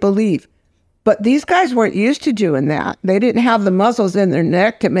you wouldn't believe. But these guys weren't used to doing that. They didn't have the muscles in their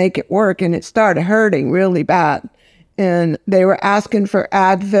neck to make it work, and it started hurting really bad. And they were asking for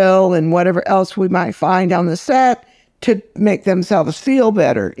Advil and whatever else we might find on the set to make themselves feel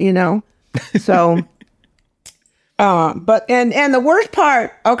better, So, but the worst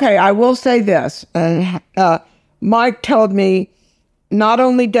part, okay, I will say this. Mike told me, not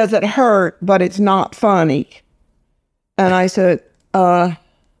only does it hurt, but it's not funny. And I said, I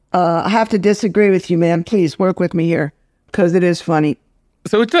have to disagree with you, man. Please work with me here, because it is funny.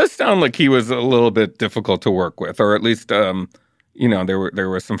 So it does sound like he was a little bit difficult to work with, or at least, there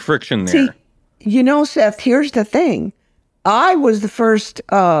was some friction there. See, Seth, here's the thing. I was the first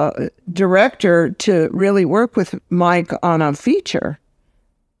director to really work with Mike on a feature,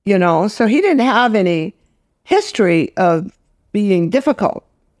 so he didn't have any history of being difficult.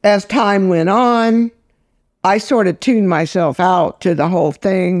 As time went on, I sort of tuned myself out to the whole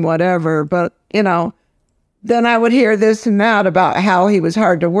thing, whatever, but, then I would hear this and that about how he was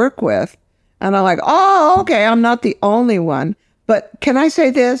hard to work with. And I'm like, oh, okay, I'm not the only one. But can I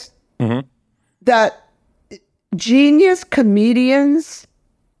say this? Mm-hmm. That genius comedians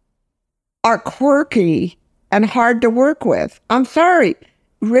are quirky and hard to work with. I'm sorry.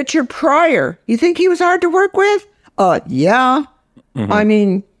 Richard Pryor, you think he was hard to work with? Yeah. Mm-hmm. I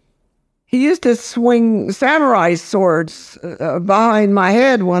mean, he used to swing samurai swords behind my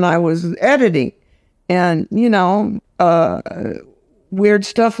head when I was editing. And, weird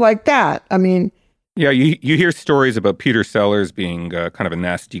stuff like that. I mean... Yeah, you hear stories about Peter Sellers being kind of a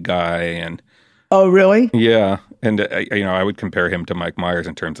nasty guy. And oh, really? Yeah. And, I would compare him to Mike Myers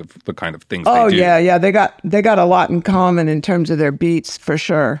in terms of the kind of things they do. Oh, yeah. They got a lot in common in terms of their beats, for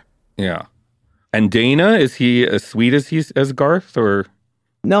sure. Yeah. And Dana, is he as sweet as Garth, or?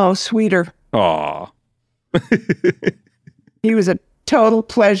 No, sweeter. Aw. He was a total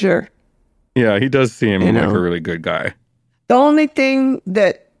pleasure. Yeah, he does seem like a really good guy. The only thing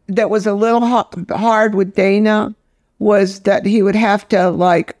that was a little hard with Dana was that he would have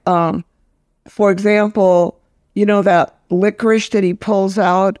to, for example, that licorice that he pulls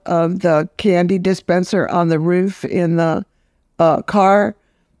out of the candy dispenser on the roof in the car.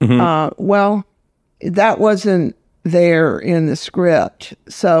 Mm-hmm. Well, that wasn't there in the script.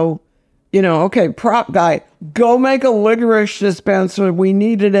 So, okay, prop guy, go make a licorice dispenser. We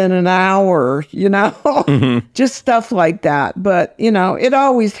need it in an hour, mm-hmm. Just stuff like that. But, it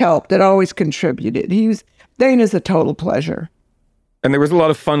always helped. It always contributed. Dana's a total pleasure. And there was a lot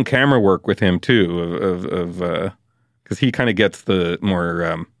of fun camera work with him too, because he kind of gets the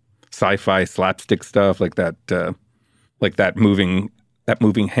more sci-fi slapstick stuff, like that moving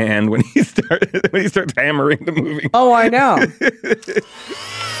hand when he starts hammering the movie. Oh, I know.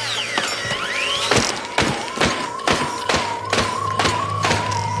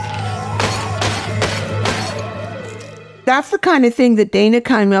 That's the kind of thing that Dana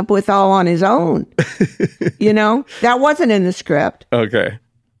came up with all on his own. That wasn't in the script. Okay.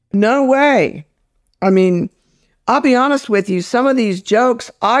 No way. I mean, I'll be honest with you. Some of these jokes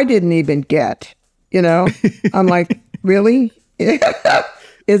I didn't even get, I'm like, really?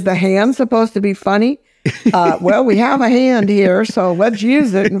 Is the hand supposed to be funny? Well, we have a hand here, so let's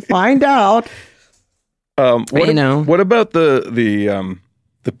use it and find out. What about the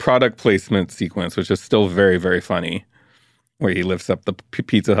product placement sequence, which is still very, very funny, where he lifts up the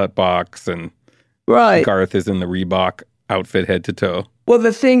Pizza Hut box and Garth is in the Reebok outfit head to toe? Well,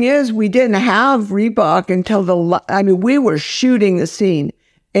 the thing is, we didn't have Reebok until we were shooting the scene.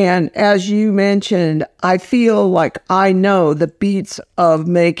 And as you mentioned, I feel like I know the beats of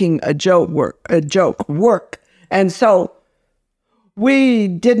making a joke work. And so we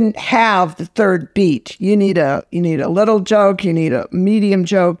didn't have the third beat. You need a little joke, you need a medium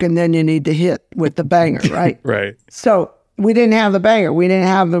joke, and then you need to hit with the banger, right? Right. So we didn't have the banger. We didn't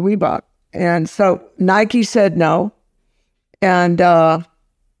have the Reebok. And so Nike said no. And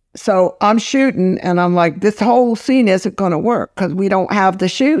so I'm shooting, and I'm like, this whole scene isn't going to work because we don't have the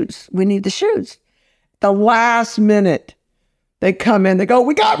shoes. We need the shoes. The last minute, they come in, they go,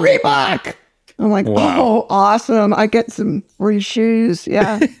 we got Reebok. I'm like, Wow. oh, awesome. I get some free shoes.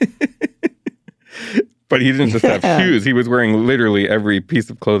 Yeah. But he didn't just have shoes. He was wearing literally every piece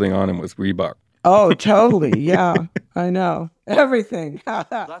of clothing on him was Reebok. Oh, totally. Yeah, I know. Everything.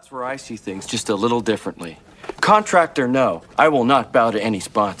 That's where I see things just a little differently. Contract or no, I will not bow to any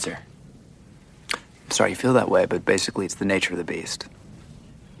sponsor. Sorry you feel that way, but basically it's the nature of the beast.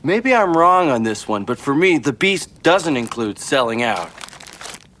 Maybe I'm wrong on this one, but for me, the beast doesn't include selling out.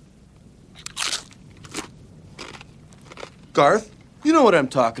 Garth, you know what I'm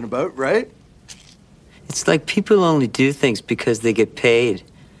talking about, right? It's like people only do things because they get paid.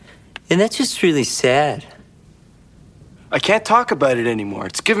 And that's just really sad. I can't talk about it anymore.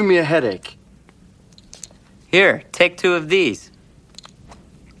 It's giving me a headache. Here, take 2 of these.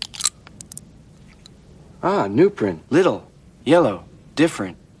 Ah, new print. Little, yellow,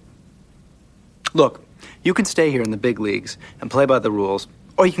 different. Look, you can stay here in the big leagues and play by the rules,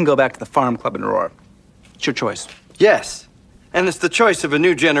 or you can go back to the farm club in Aurora. It's your choice. Yes, and it's the choice of a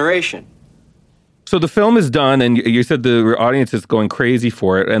new generation. So the film is done, and you said the audience is going crazy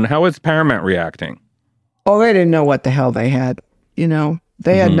for it. And how is Paramount reacting? Oh, they didn't know what the hell they had. You know,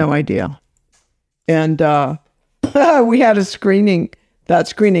 they had no idea. And we had a screening. That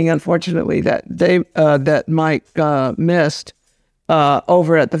screening, unfortunately, that Mike missed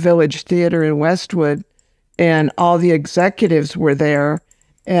over at the Village Theater in Westwood, and all the executives were there.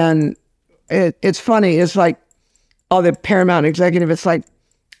 And it's funny. It's like all the Paramount executives. It's like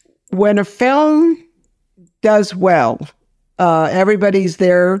when a film does well, everybody's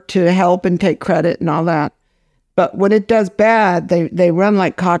there to help and take credit and all that. But when it does bad, they run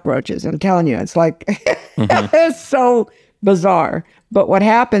like cockroaches. I'm telling you, it's like it's so bizarre. But what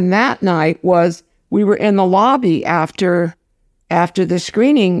happened that night was we were in the lobby after the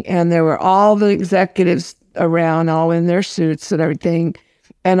screening, and there were all the executives around, all in their suits and everything.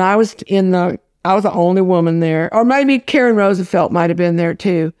 And I was the only woman there, or maybe Karen Roosevelt might have been there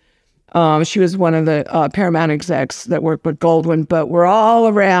too. She was one of the Paramount execs that worked with Goldwyn. But we're all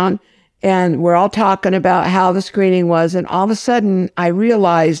around, and we're all talking about how the screening was. And all of a sudden, I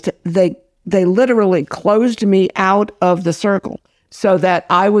realized they literally closed me out of the circle, so that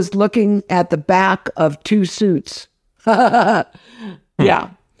I was looking at the back of 2 suits. Yeah,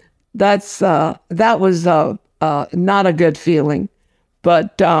 that was not a good feeling.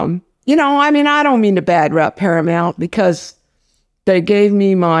 But, you know, I mean, I don't mean to bad rep Paramount, because they gave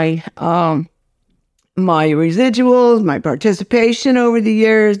me my residuals, my participation over the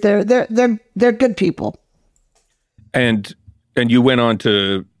years. They're good people. And you went on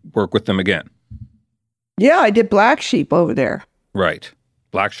to work with them again. Yeah, I did Black Sheep over there. Right.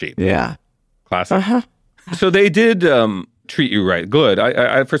 Black Sheep. Yeah. Classic. Uh-huh. So they did treat you right. Good.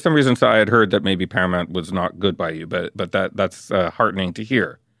 I for some reason, I had heard that maybe Paramount was not good by you, but that's heartening to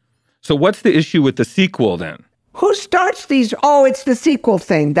hear. So what's the issue with the sequel then? Who starts these? Oh, it's the sequel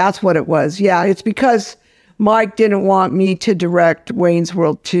thing. That's what it was. Yeah, it's because Mike didn't want me to direct Wayne's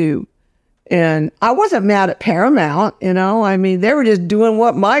World 2. And I wasn't mad at Paramount, you know. I mean, they were just doing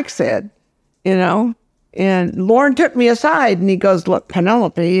what Mike said, you know. And Lorne took me aside and he goes, look,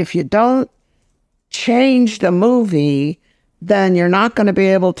 Penelope, if you don't change the movie, then you're not going to be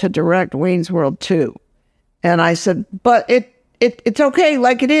able to direct Wayne's World 2. And I said, but it's okay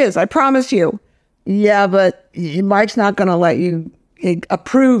like it is. I promise you. Yeah, but Mike's not going to let you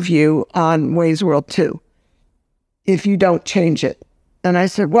approve you on Wayne's World 2 if you don't change it. And I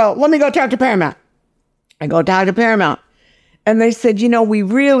said, well, let me go talk to Paramount. I go talk to Paramount. And they said, you know, we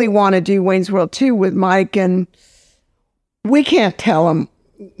really want to do Wayne's World 2 with Mike, and we can't tell him,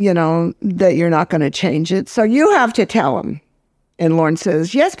 you know, that you're not going to change it. So you have to tell him. And Lorne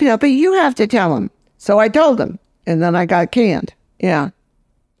says, yes, Penelope, you have to tell him. So I told him, and then I got canned. Yeah.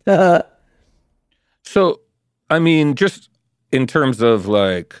 So, I mean, just in terms of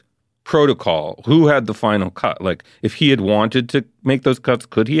like protocol, who had the final cut? Like, if he had wanted to make those cuts,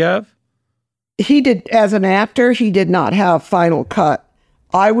 could he have? He did, as an actor, he did not have final cut.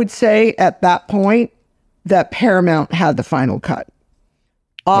 I would say at that point that Paramount had the final cut.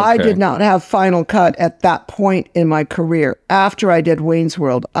 I did not have final cut at that point in my career. After I did Wayne's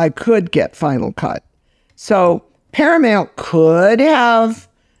World, I could get final cut. So Paramount could have,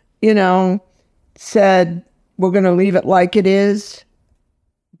 you know, said, we're going to leave it like it is.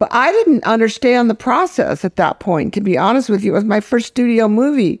 But I didn't understand the process at that point, to be honest with you. It was my first studio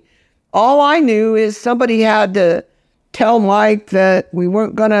movie. All I knew is somebody had to tell Mike that we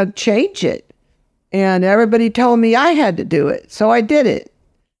weren't going to change it. And everybody told me I had to do it. So I did it.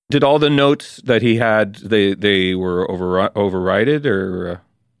 Did all the notes that he had, they were overrided or?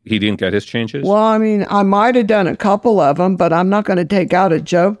 He didn't get his changes? Well, I mean, I might have done a couple of them, but I'm not going to take out a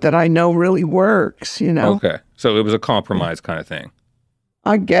joke that I know really works, you know? Okay. So it was a compromise kind of thing.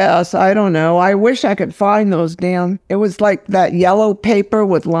 I guess. I don't know. I wish I could find those damn. It was like that yellow paper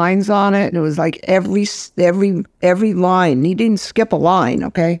with lines on it. And it was like every line. He didn't skip a line,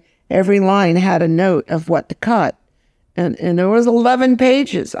 okay? Every line had a note of what to cut. And there was 11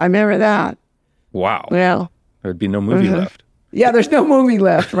 pages. I remember that. Wow. Yeah. There'd be no movie left. Yeah, there's no movie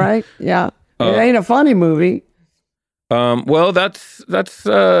left, right? Yeah. It ain't a funny movie. Well, that's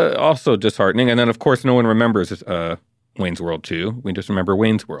also disheartening. And then, of course, no one remembers Wayne's World 2. We just remember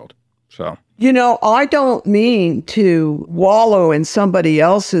Wayne's World. So, you know, I don't mean to wallow in somebody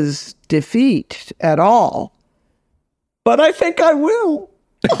else's defeat at all, but I think I will.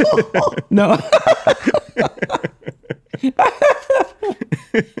 No.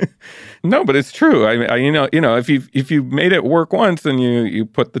 No, but it's true. I you know, if you made it work once and you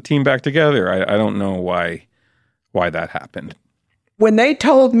put the team back together, I don't know why that happened. When they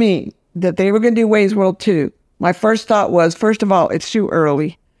told me that they were going to do Wayne's World 2, my first thought was, first of all, it's too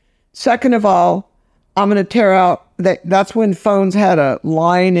early. Second of all, I'm going to tear out that's when phones had a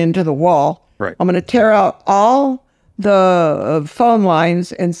line into the wall. Right. I'm going to tear out all the phone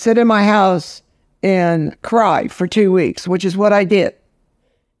lines and sit in my house and cry for 2 weeks, which is what I did.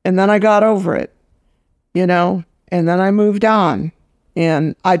 And then I got over it, you know, and then I moved on.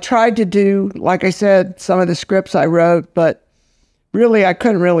 And I tried to do, like I said, some of the scripts I wrote, but really I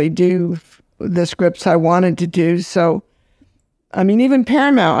couldn't really do the scripts I wanted to do. So, I mean, even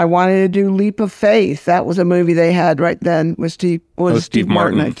Paramount, I wanted to do Leap of Faith. That was a movie they had right then with Steve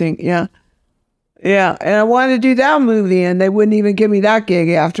Martin, I think. Yeah. Yeah. And I wanted to do that movie, and they wouldn't even give me that gig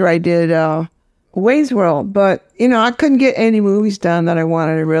after I did Wayne's World. But, you know, I couldn't get any movies done that I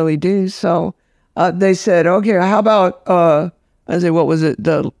wanted to really do. So they said, okay, how about, I said, what was it?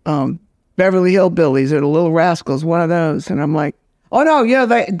 The Beverly Hillbillies or the Little Rascals, one of those. And I'm like, oh, no, yeah,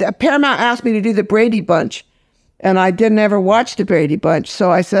 Paramount asked me to do the Brady Bunch. And I didn't ever watch the Brady Bunch.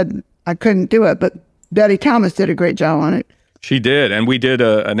 So I said I couldn't do it. But Betty Thomas did a great job on it. She did. And we did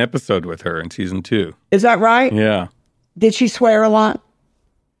an episode with her in season 2. Is that right? Yeah. Did she swear a lot?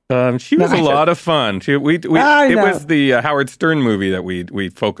 She was a lot of fun. It was the Howard Stern movie that we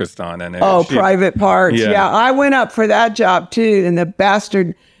focused on. And Private Parts. Yeah, I went up for that job too. And the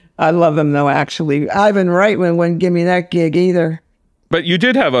bastard, I love him though, actually. Ivan Reitman wouldn't give me that gig either. But you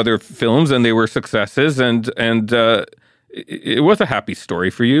did have other films, and they were successes, and it was a happy story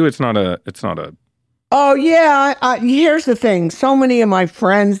for you. It's not a. Oh yeah. Here's the thing. So many of my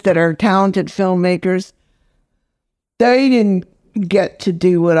friends that are talented filmmakers, they didn't get to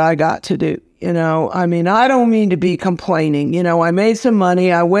do what I got to do. You know, I mean, I don't mean to be complaining. You know, I made some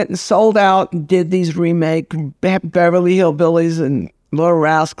money. I went and sold out and did these remake Beverly Hillbillies and Little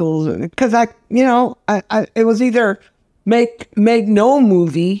Rascals, because it was either make no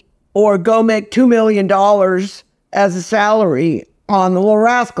movie or go make $2 million as a salary on the Little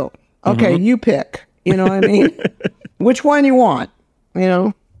Rascal. Okay, You pick. You know what I mean? Which one you want? You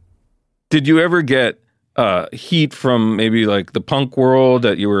know. Did you ever get heat from maybe like the punk world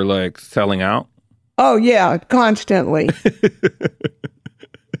that you were like selling out? Oh yeah, constantly.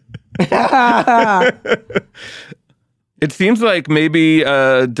 It seems like maybe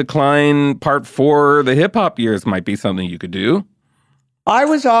Decline Part 4, the hip hop years, might be something you could do. I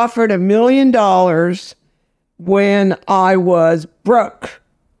was offered $1 million when I was broke.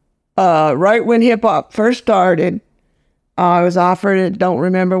 Right when hip hop first started. I was offered it, don't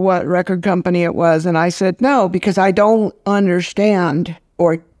remember what record company it was, and I said no, because I don't understand,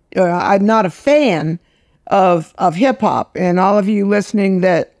 or I'm not a fan of hip-hop. And all of you listening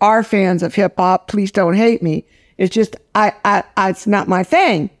that are fans of hip-hop, please don't hate me. It's just, it's not my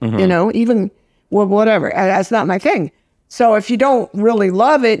thing, you know, even, well, whatever, that's not my thing. So if you don't really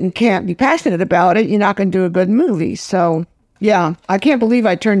love it and can't be passionate about it, you're not going to do a good movie. So, yeah, I can't believe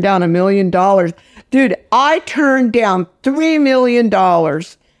I turned down $1 million. Dude, I turned down $3 million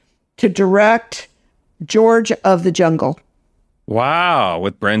to direct George of the Jungle. Wow,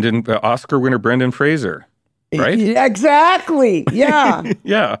 with Oscar winner Brendan Fraser, right? Exactly, yeah.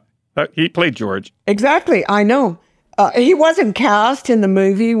 Yeah, he played George. Exactly, I know. He wasn't cast in the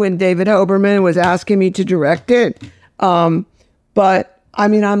movie when David Hoberman was asking me to direct it. But, I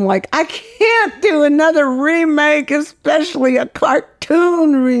mean, I'm like, I can't do another remake, especially a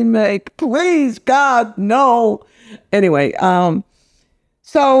cartoon remake. Please, God, no. Anyway,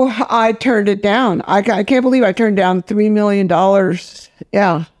 so I turned it down. I can't believe I turned down $3 million,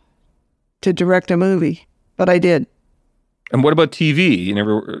 to direct a movie. But I did. And what about TV? You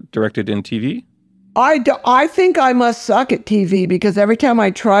never directed in TV? I think I must suck at TV because every time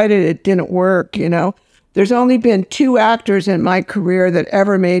I tried it, it didn't work, you know. There's only been 2 actors in my career that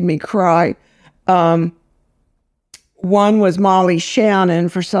ever made me cry. One was Molly Shannon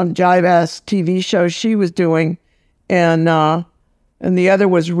for some jive-ass TV show she was doing, and the other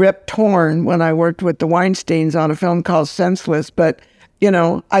was Rip Torn when I worked with the Weinsteins on a film called Senseless. But, you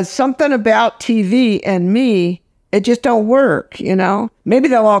know, something about TV and me, it just don't work, you know? Maybe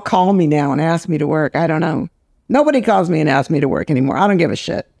they'll all call me now and ask me to work. I don't know. Nobody calls me and asks me to work anymore. I don't give a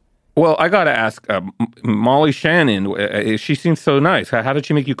shit. Well, I got to ask, Molly Shannon, she seems so nice. How did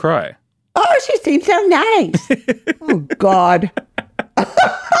she make you cry? Oh, she seems so nice. Oh, God.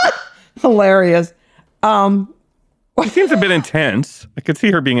 Hilarious. She seems a bit intense. I could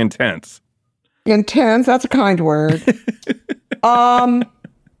see her being intense. Intense? That's a kind word. All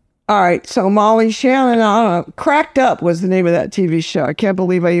right, so Molly Shannon, Cracked Up was the name of that TV show. I can't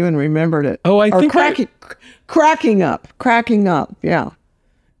believe I even remembered it. Oh, Cracking Up, yeah.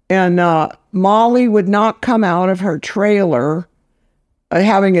 And Molly would not come out of her trailer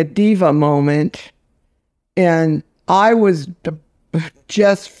having a diva moment. And I was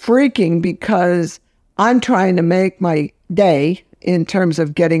just freaking because I'm trying to make my day in terms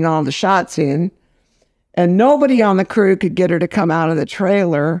of getting all the shots in. And nobody on the crew could get her to come out of the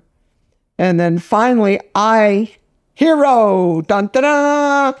trailer. And then finally, hero, dun, dun,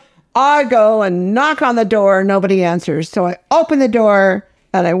 dun, I go and knock on the door. Nobody answers. So I open the door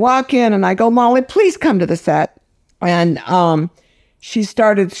and I walk in and I go, Molly, please come to the set. And she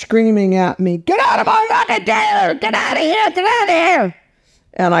started screaming at me, get out of my fucking trailer, get out of here, get out of here.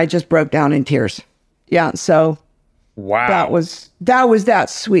 And I just broke down in tears. Yeah, so wow, that was that,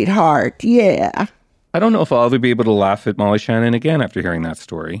 sweetheart. Yeah. I don't know if I'll ever be able to laugh at Molly Shannon again after hearing that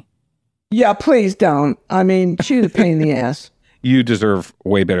story. Yeah, please don't. I mean, she's a pain in the ass. You deserve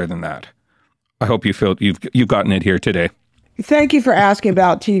way better than that. I hope you feel you've gotten it here today. Thank you for asking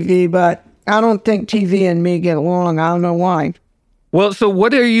about TV, but I don't think TV and me get along. I don't know why. Well, so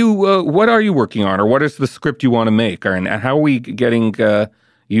what are you working on, or what is the script you want to make, and how are we getting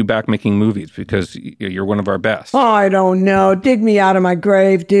you back making movies? Because you're one of our best. Oh, I don't know. Dig me out of my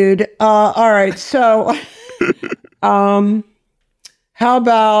grave, dude. All right, so how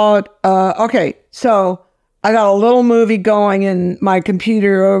about okay, so I got a little movie going in my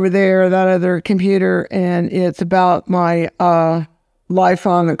computer over there, that other computer, and it's about my life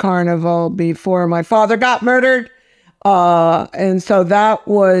on the carnival before my father got murdered. And so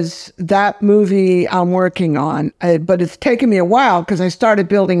that movie I'm working on, but it's taken me a while because I started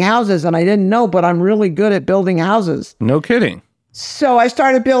building houses and I didn't know, but I'm really good at building houses. No kidding. So I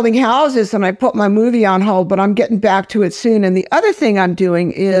started building houses and I put my movie on hold, but I'm getting back to it soon. And the other thing I'm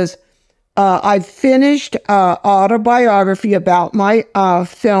doing is I've finished autobiography about my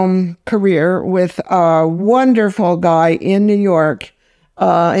film career with a wonderful guy in New York.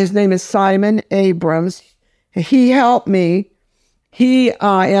 His name is Simon Abrams. He helped me. He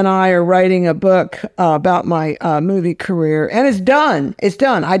and I are writing a book about my movie career, and it's done. It's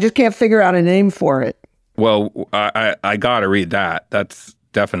done. I just can't figure out a name for it. Well, I gotta read that. That's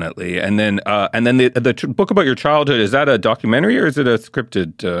definitely. And then the book about your childhood, is that a documentary or is it a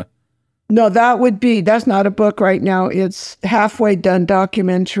scripted? No, that's not a book right now. It's halfway done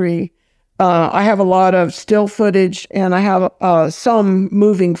documentary. I have a lot of still footage, and I have some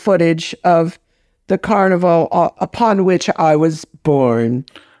moving footage of the carnival upon which I was born.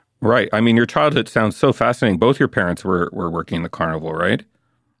 Right. I mean, your childhood sounds so fascinating. Both your parents were working the carnival, right?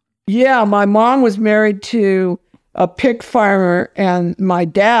 Yeah, my mom was married to a pig farmer, and my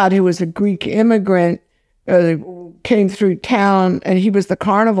dad, who was a Greek immigrant, came through town, and he was the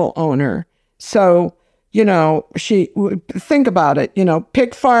carnival owner. So, you know, think about it, you know,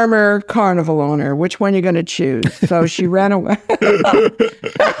 pig farmer, carnival owner, which one are you going to choose? So she ran away.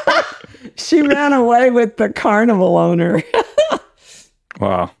 She ran away with the carnival owner.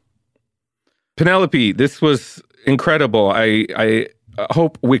 Wow. Penelope, this was incredible. I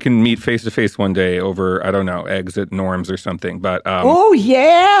hope we can meet face to face one day over, I don't know, eggs at Norm's or something. But oh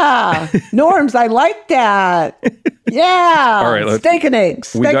yeah, Norm's. I like that. Yeah. All right, steak and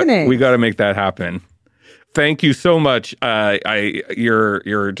eggs. We got to make that happen. Thank you so much.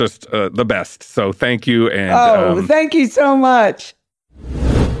 You're just the best. So thank you. And thank you so much.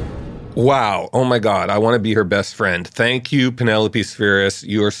 Wow. Oh my God. I want to be her best friend. Thank you, Penelope Spheeris.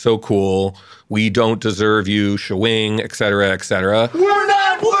 You are so cool. We don't deserve you, shawing, et cetera, et cetera. We're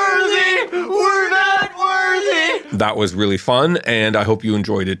not worthy. We're not worthy. That was really fun, and I hope you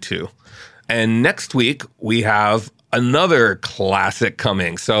enjoyed it too. And next week, we have another classic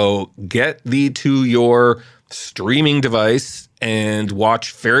coming. So get thee to your streaming device and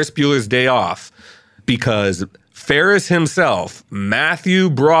watch Ferris Bueller's Day Off. because Ferris himself, Matthew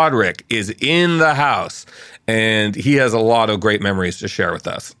Broderick, is in the house, and he has a lot of great memories to share with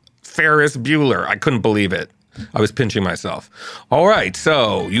us. Ferris Bueller. I couldn't believe it. I was pinching myself. All right,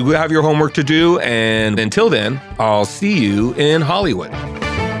 so you have your homework to do, and until then, I'll see you in Hollywood.